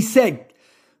garden. He said,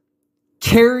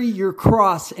 carry your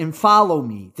cross and follow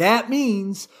me. That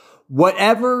means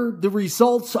whatever the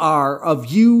results are of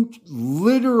you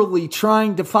literally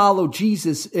trying to follow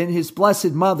Jesus and his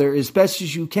blessed mother as best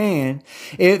as you can,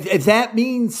 if that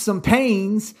means some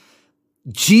pains,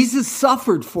 Jesus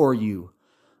suffered for you.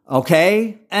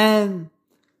 Okay? And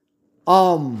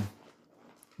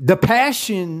the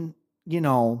passion,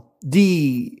 the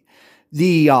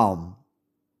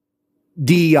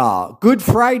Good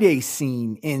Friday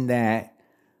scene in that,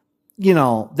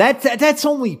 that's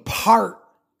only part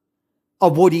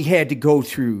of what he had to go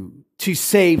through to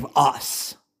save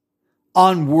us,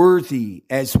 unworthy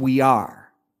as we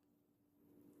are.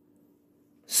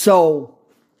 So,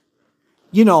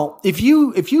 if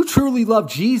you truly love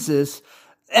Jesus,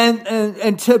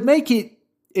 and to make it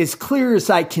as clear as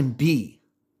I can be,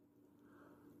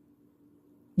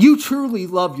 you truly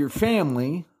love your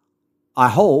family, I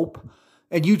hope,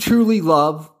 and you truly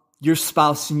love your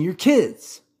spouse and your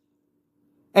kids,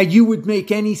 and you would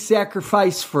make any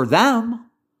sacrifice for them.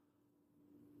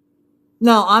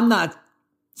 Now, I'm not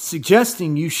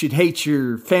suggesting you should hate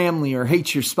your family or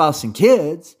hate your spouse and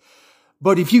kids,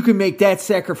 but if you can make that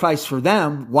sacrifice for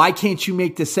them, why can't you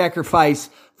make the sacrifice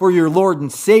for your Lord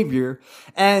and Savior?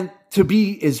 And to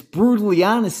be as brutally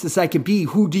honest as I can be,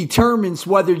 who determines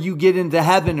whether you get into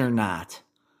heaven or not?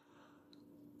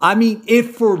 I mean,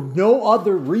 if for no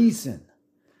other reason,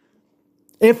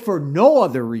 you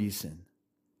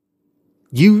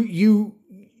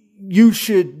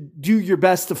should do your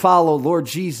best to follow Lord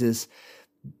Jesus,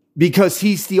 because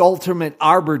he's the ultimate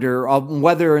arbiter of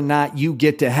whether or not you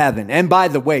get to heaven. And by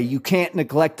the way, you can't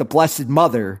neglect the Blessed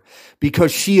Mother,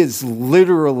 because she is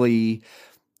literally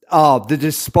the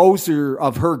disposer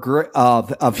of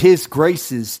of his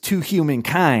graces to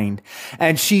humankind,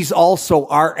 and she's also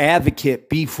our advocate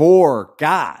before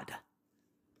God.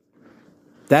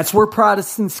 That's where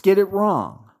Protestants get it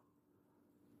wrong.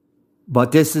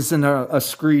 But this isn't a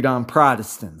screed on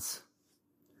Protestants.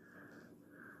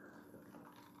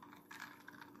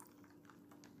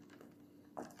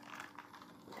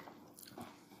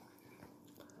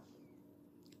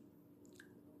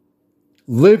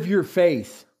 Live your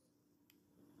faith.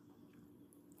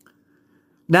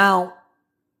 Now,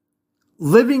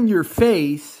 living your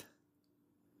faith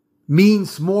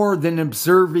means more than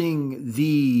observing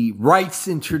the rites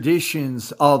and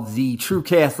traditions of the true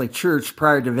Catholic Church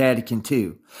prior to Vatican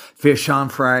II. Fish on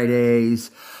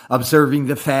Fridays, observing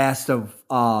the fast of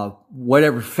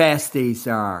whatever fast days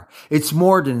are. It's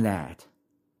more than that.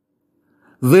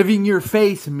 Living your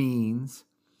faith means,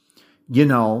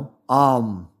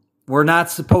 we're not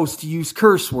supposed to use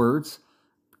curse words.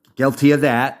 Guilty of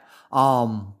that.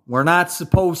 We're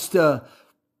supposed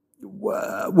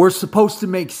to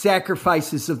make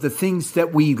sacrifices of the things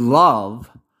that we love,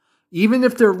 even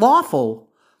if they're lawful.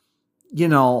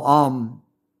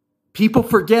 People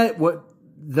forget what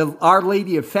Our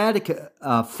Lady of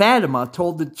Fatima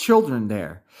told the children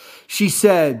there. She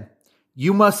said,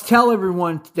 you must tell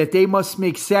everyone that they must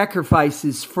make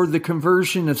sacrifices for the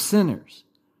conversion of sinners.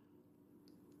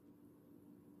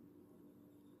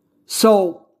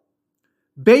 So,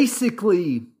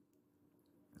 basically,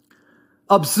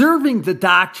 observing the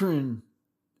doctrine,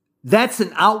 that's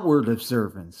an outward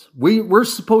observance. We're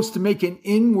supposed to make an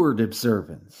inward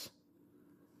observance.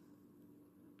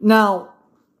 Now,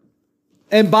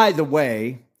 and by the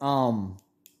way,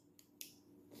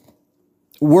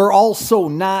 we're also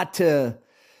not to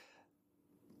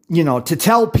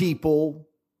tell people,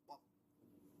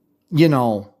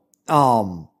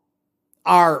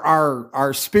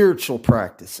 our spiritual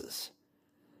practices.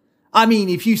 I mean,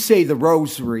 if you say the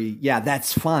rosary, yeah,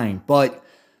 that's fine. But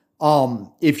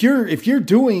if you're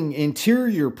doing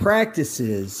interior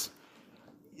practices,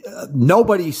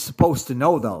 nobody's supposed to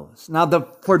know those. Now,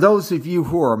 for those of you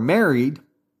who are married,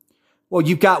 well,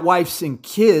 you've got wives and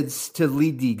kids to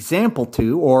lead the example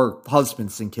to, or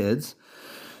husbands and kids.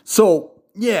 So,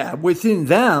 yeah, within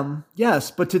them, yes,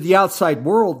 but to the outside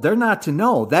world, they're not to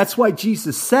know. That's why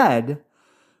Jesus said,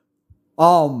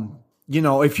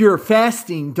 if you're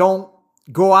fasting, don't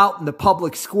go out in the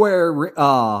public square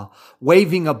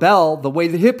waving a bell the way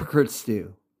the hypocrites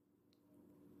do.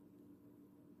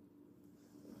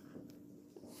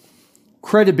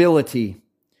 credibility,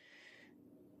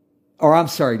 or I'm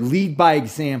sorry, lead by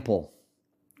example,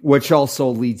 which also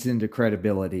leads into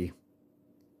credibility.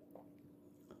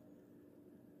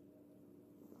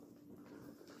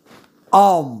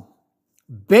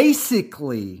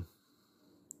 Basically,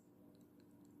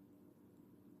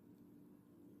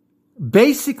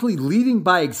 leading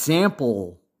by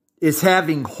example is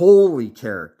having holy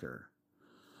character.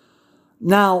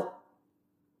 Now,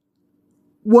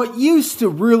 what used to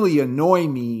really annoy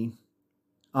me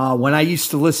when I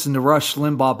used to listen to Rush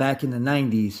Limbaugh back in the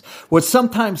 90s was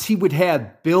sometimes he would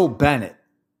have Bill Bennett.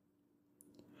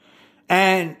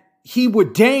 And he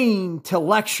would deign to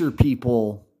lecture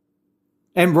people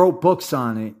and wrote books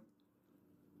on it,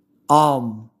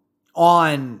 on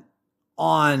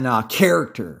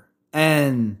character.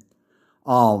 And,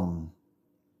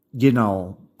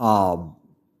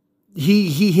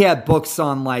 he had books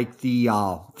on like the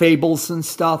fables and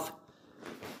stuff.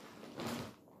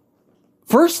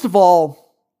 First of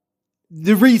all,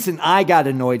 the reason I got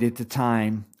annoyed at the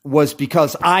time was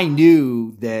because I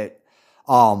knew that,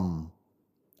 I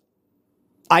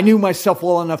knew myself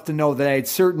well enough to know that I had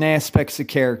certain aspects of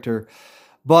character,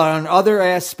 but on other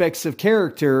aspects of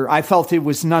character, I felt it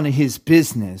was none of his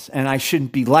business and I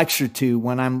shouldn't be lectured to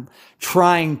when I'm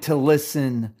trying to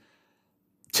listen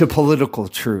to political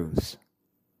truths.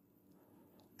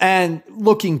 And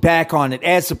looking back on it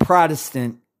as a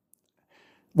Protestant,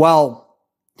 well,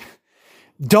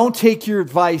 don't take your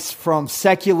advice from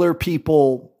secular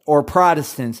people or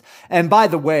Protestants. And by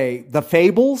the way, the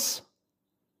fables,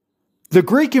 the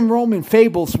Greek and Roman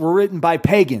fables were written by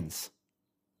pagans.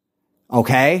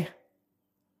 Okay?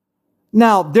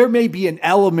 Now, there may be an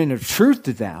element of truth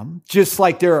to them, just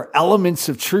like there are elements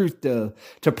of truth to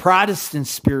Protestant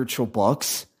spiritual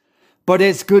books. But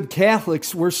as good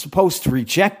Catholics, we're supposed to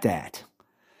reject that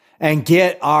and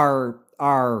get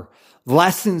our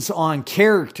lessons on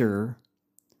character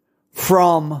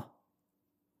from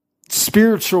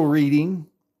spiritual reading,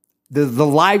 the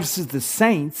lives of the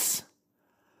saints,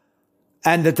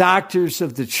 and the doctors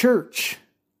of the church,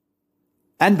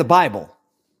 and the Bible.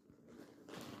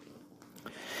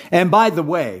 And by the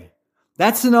way,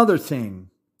 that's another thing.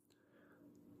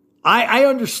 I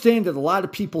understand that a lot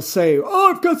of people say,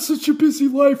 oh, I've got such a busy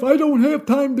life, I don't have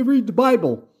time to read the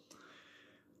Bible.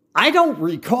 I don't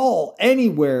recall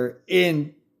anywhere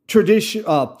in tradition,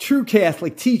 true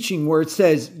Catholic teaching where it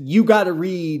says you got to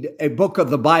read a book of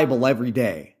the Bible every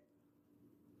day.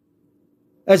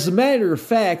 As a matter of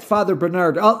fact, Father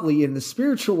Bernard Utley in the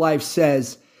Spiritual Life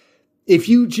says, if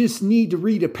you just need to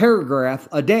read a paragraph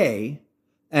a day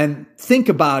and think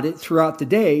about it throughout the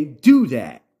day, do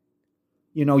that.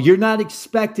 You're not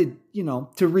expected,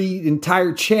 to read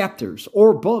entire chapters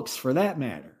or books for that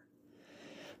matter.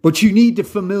 But you need to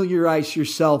familiarize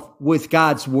yourself with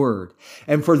God's Word.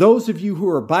 And for those of you who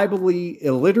are Biblically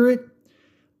illiterate,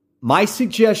 my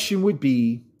suggestion would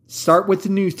be start with the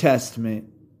New Testament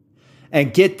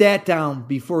and get that down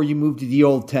before you move to the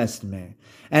Old Testament.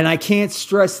 And I can't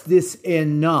stress this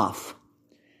enough.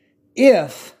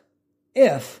 If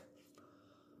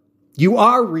you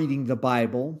are reading the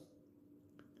Bible,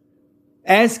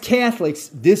 as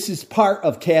Catholics, this is part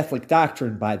of Catholic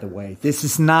doctrine, by the way. This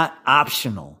is not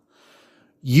optional.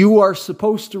 You are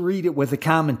supposed to read it with a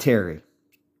commentary.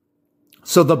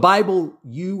 So the Bible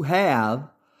you have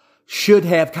should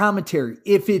have commentary.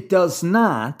 If it does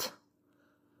not,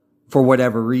 for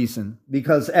whatever reason,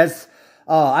 because as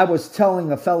I was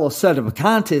telling a fellow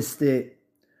sedevacantist that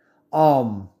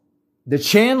the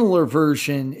Chandler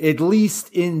version, at least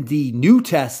in the New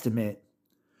Testament,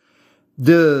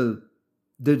 the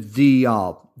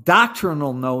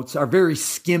doctrinal notes are very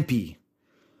skimpy.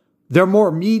 They're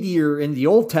more meatier in the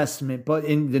Old Testament, but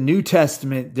in the New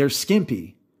Testament, they're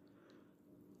skimpy.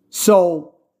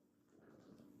 So,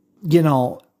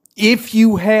 if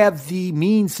you have the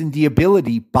means and the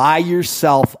ability, buy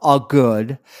yourself a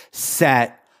good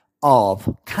set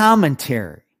of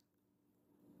commentary.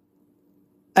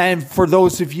 And for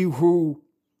those of you who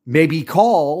may be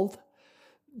called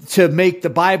to make the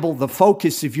Bible the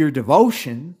focus of your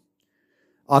devotion,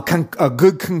 a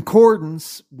good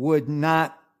concordance would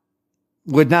not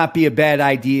be a bad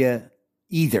idea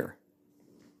either.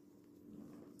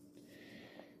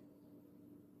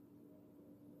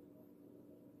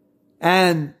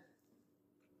 And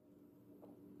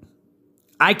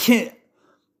I can't,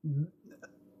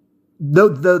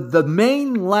 the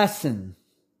main lesson,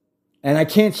 and I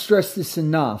can't stress this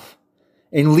enough,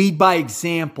 and lead by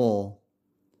example,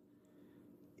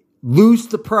 lose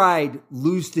the pride,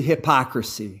 lose the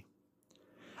hypocrisy.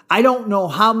 I don't know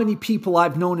how many people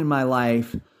I've known in my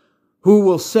life who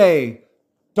will say,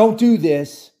 don't do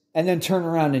this, and then turn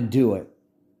around and do it.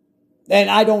 And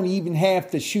I don't even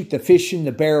have to shoot the fish in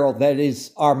the barrel that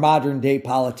is our modern day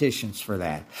politicians for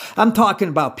that. I'm talking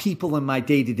about people in my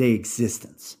day-to-day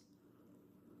existence.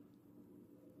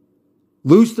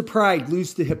 Lose the pride,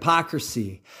 lose the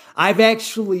hypocrisy. I've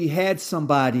actually had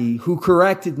somebody who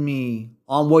corrected me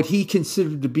on what he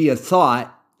considered to be a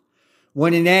thought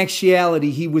when in actuality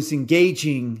he was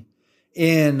engaging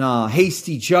in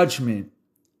hasty judgment.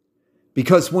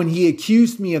 Because when he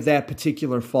accused me of that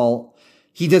particular fault,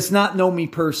 he does not know me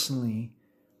personally.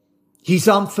 He's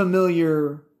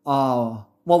unfamiliar.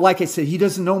 Like I said, he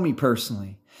doesn't know me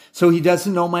personally. So he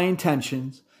doesn't know my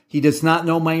intentions. He does not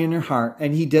know my inner heart.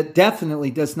 And he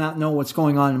definitely does not know what's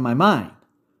going on in my mind.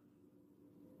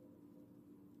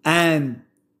 And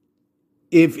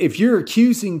if you're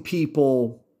accusing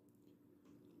people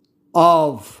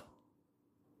of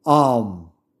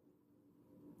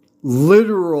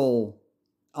literal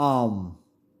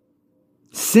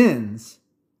sins,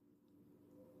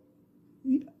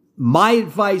 my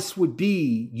advice would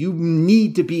be you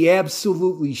need to be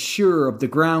absolutely sure of the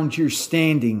ground you're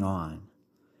standing on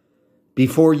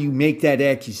before you make that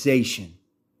accusation.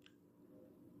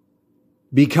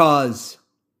 Because,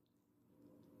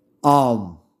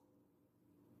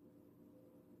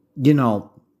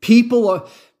 people are,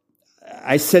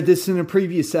 I said this in a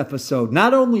previous episode,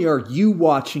 not only are you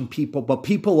watching people, but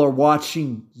people are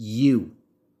watching you.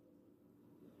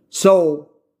 So,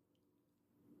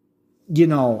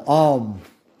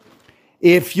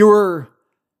 if you're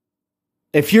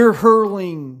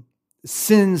hurling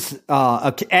sins,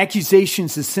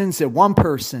 accusations of sins at one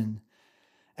person,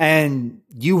 and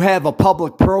you have a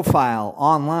public profile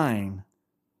online,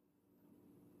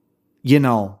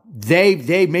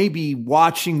 they may be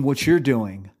watching what you're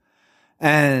doing,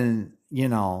 and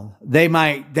they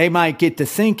might get to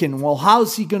thinking, well,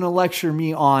 how's he going to lecture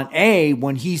me on A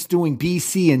when he's doing B,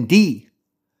 C, and D?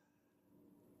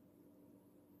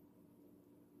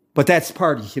 But that's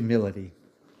part of humility.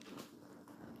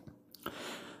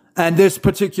 And this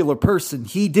particular person,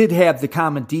 he did have the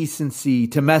common decency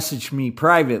to message me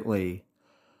privately.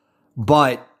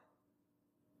 But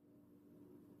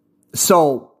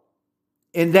so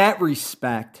in that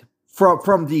respect,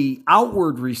 from the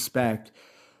outward respect,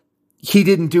 he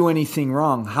didn't do anything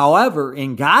wrong. However,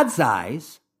 in God's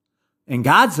eyes,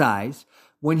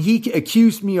 when he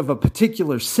accused me of a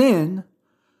particular sin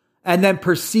and then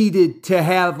proceeded to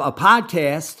have a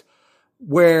podcast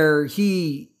where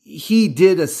he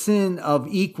did a sin of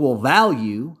equal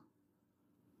value,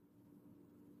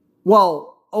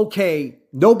 well, okay,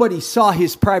 nobody saw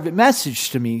his private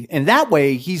message to me, and that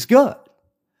way he's good.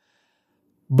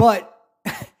 But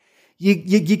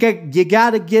you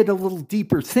got to get a little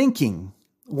deeper thinking,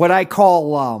 what I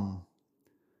call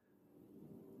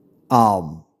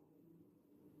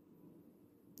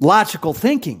logical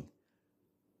thinking.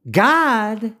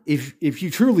 God, if you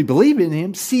truly believe in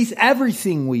him, sees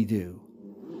everything we do.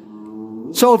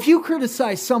 So if you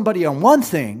criticize somebody on one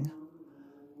thing,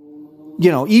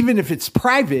 even if it's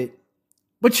private,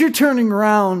 but you're turning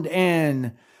around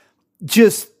and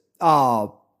just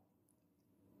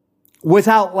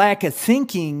without lack of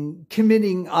thinking,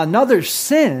 committing another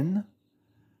sin,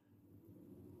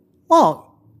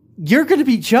 well, you're going to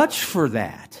be judged for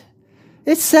that.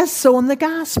 It says so in the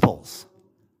Gospels.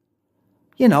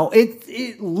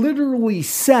 It literally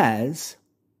says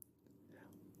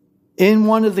in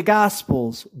one of the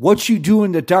Gospels, what you do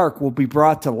in the dark will be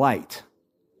brought to light.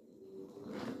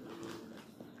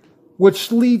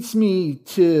 Which leads me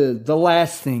to the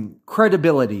last thing,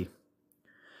 credibility.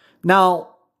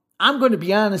 Now, I'm going to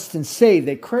be honest and say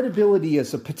that credibility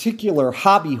is a particular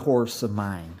hobby horse of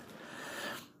mine.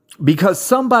 Because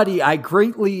somebody I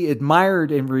greatly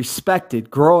admired and respected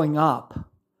growing up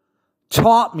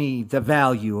taught me the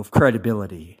value of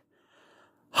credibility.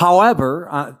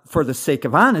 However, for the sake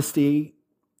of honesty,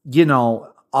 when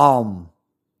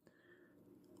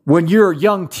you're a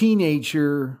young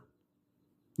teenager,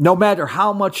 no matter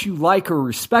how much you like or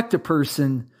respect a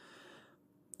person,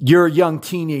 you're a young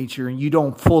teenager and you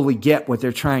don't fully get what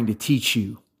they're trying to teach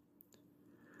you.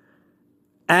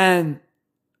 And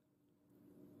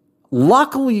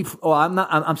luckily, I'm not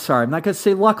going to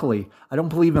say luckily. I don't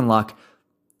believe in luck.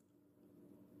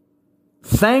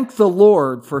 Thank the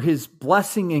Lord for his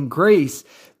blessing and grace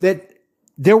that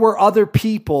there were other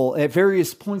people at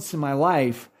various points in my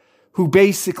life who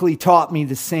basically taught me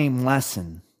the same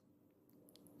lesson.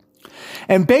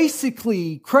 And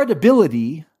basically,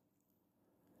 credibility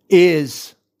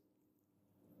is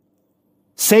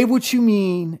say what you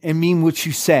mean and mean what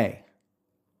you say.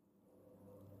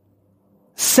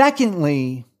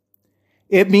 Secondly,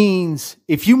 It means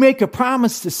if you make a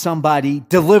promise to somebody,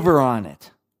 deliver on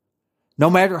it. No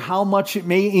matter how much it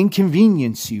may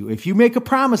inconvenience you. If you make a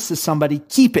promise to somebody,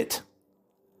 keep it.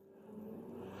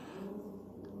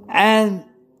 And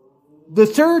the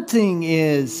third thing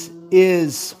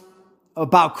is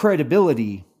about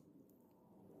credibility.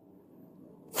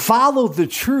 Follow the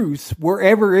truth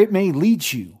wherever it may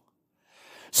lead you.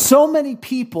 So many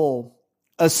people,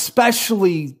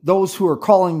 especially those who are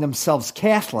calling themselves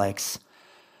Catholics,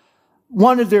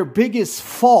 one of their biggest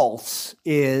faults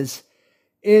is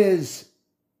they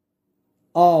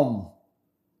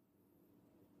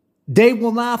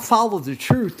will not follow the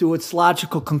truth to its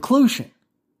logical conclusion.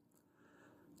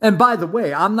 And by the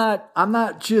way, I'm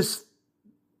not just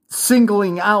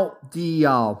singling out the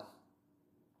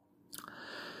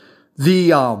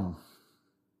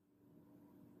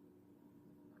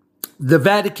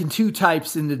Vatican II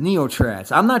types and the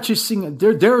neo-trads. I'm not just singing.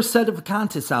 There are a set of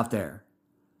Vacantists out there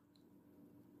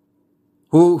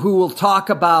who will talk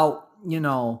about,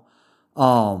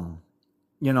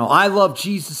 I love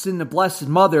Jesus and the Blessed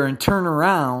Mother, and turn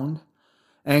around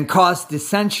and cause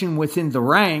dissension within the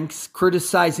ranks,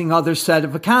 criticizing other set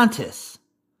of Vacantists.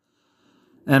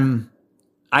 And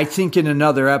I think in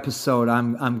another episode,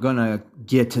 I'm going to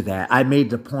get to that. I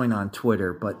made the point on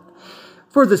Twitter, but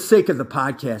for the sake of the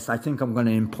podcast, I think I'm going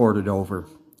to import it over.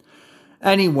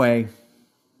 Anyway,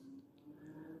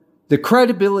 the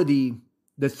credibility,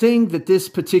 the thing that this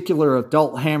particular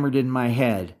adult hammered in my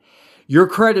head, your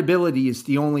credibility is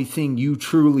the only thing you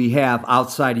truly have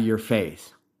outside of your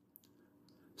faith.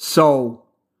 So,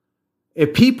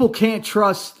 if people can't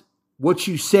trust what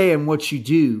you say and what you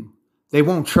do, they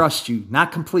won't trust you,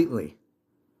 not completely.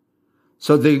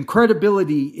 So the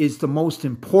credibility is the most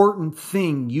important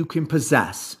thing you can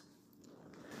possess.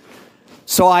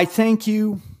 So I thank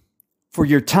you for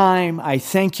your time. I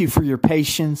thank you for your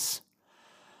patience.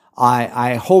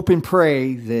 I hope and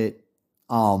pray that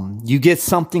you get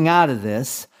something out of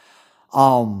this.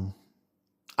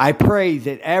 I pray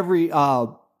that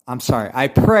I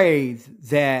pray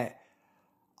that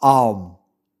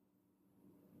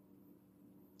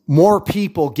more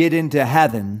people get into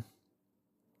heaven.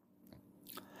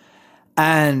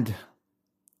 And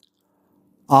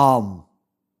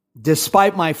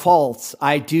despite my faults,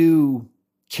 I do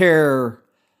care,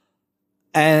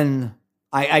 and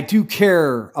I do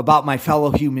care about my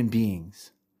fellow human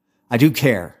beings. I do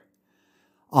care.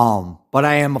 But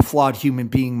I am a flawed human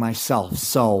being myself.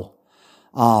 So,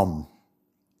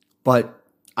 but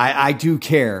I do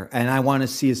care, and I want to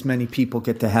see as many people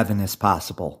get to heaven as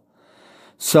possible.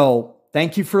 So,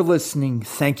 thank you for listening.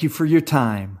 Thank you for your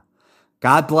time.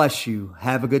 God bless you.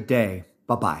 Have a good day.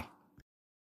 Bye-bye.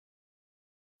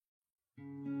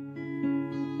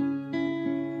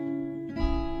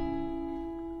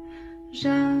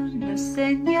 Jeune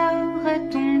Seigneur, est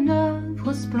ton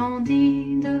œuvre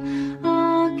splendide,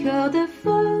 un cœur de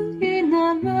feu, une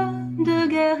âme de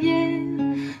guerrier.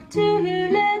 Tu les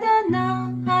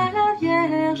donnas à la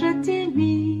Vierge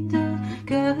timide,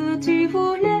 que tu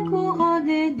voulais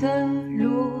couronner de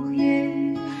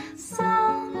laurier.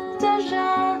 Sainte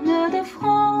Jeanne de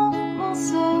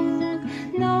France,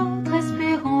 notre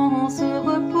espérance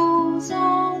repose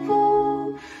en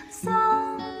vous.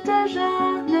 Sainte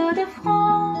Jeanne de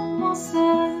France,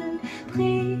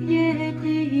 priez,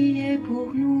 priez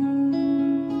pour nous.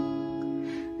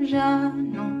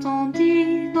 Jeanne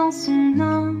entendit dans son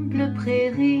humble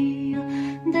prairie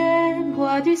des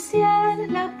voix du ciel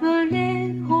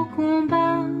l'appeler au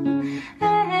combat.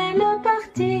 Elle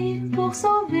partit pour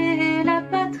sauver la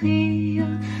patrie,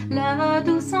 la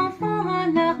douce enfant à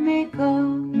l'armée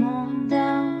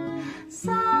commanda.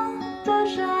 Sainte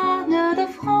Jeanne de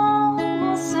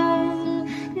France,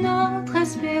 notre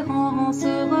espérance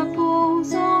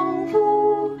repose en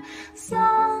vous.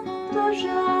 Sainte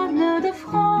Jeanne de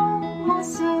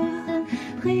France,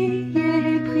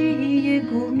 priez, priez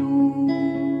pour nous.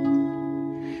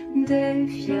 Des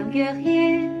fiers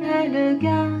guerriers, elle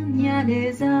gagna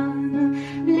les âmes,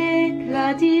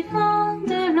 l'éclat divin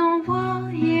de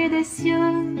l'envoyé des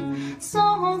cieux.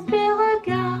 Son pur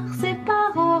regard, ses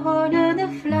paroles de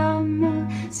flamme,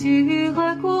 sur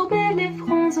courber les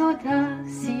fronts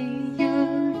audacieux.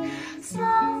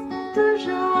 Sainte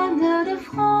Jeanne de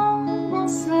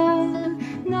France,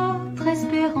 notre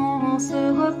espérance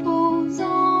repose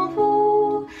en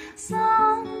vous.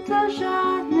 Sainte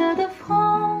Jeanne de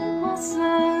France,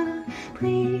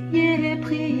 priez,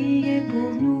 priez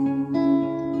pour nous.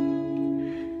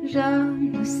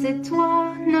 Jeanne, c'est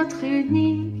toi notre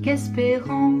unique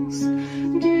espérance.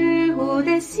 Du haut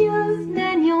des cieux,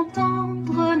 daigne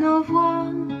entendre nos voix.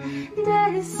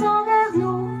 Descends vers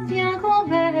nous, viens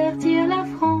convertir la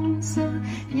France,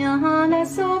 viens la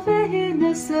sauver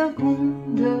une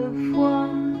seconde fois.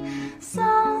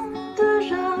 Sainte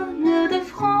Jeanne de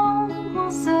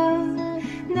France,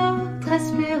 notre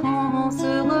espérance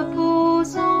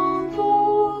repose en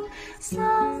vous.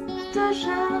 Sainte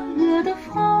Jeanne de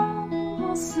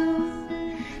France,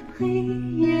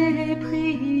 priez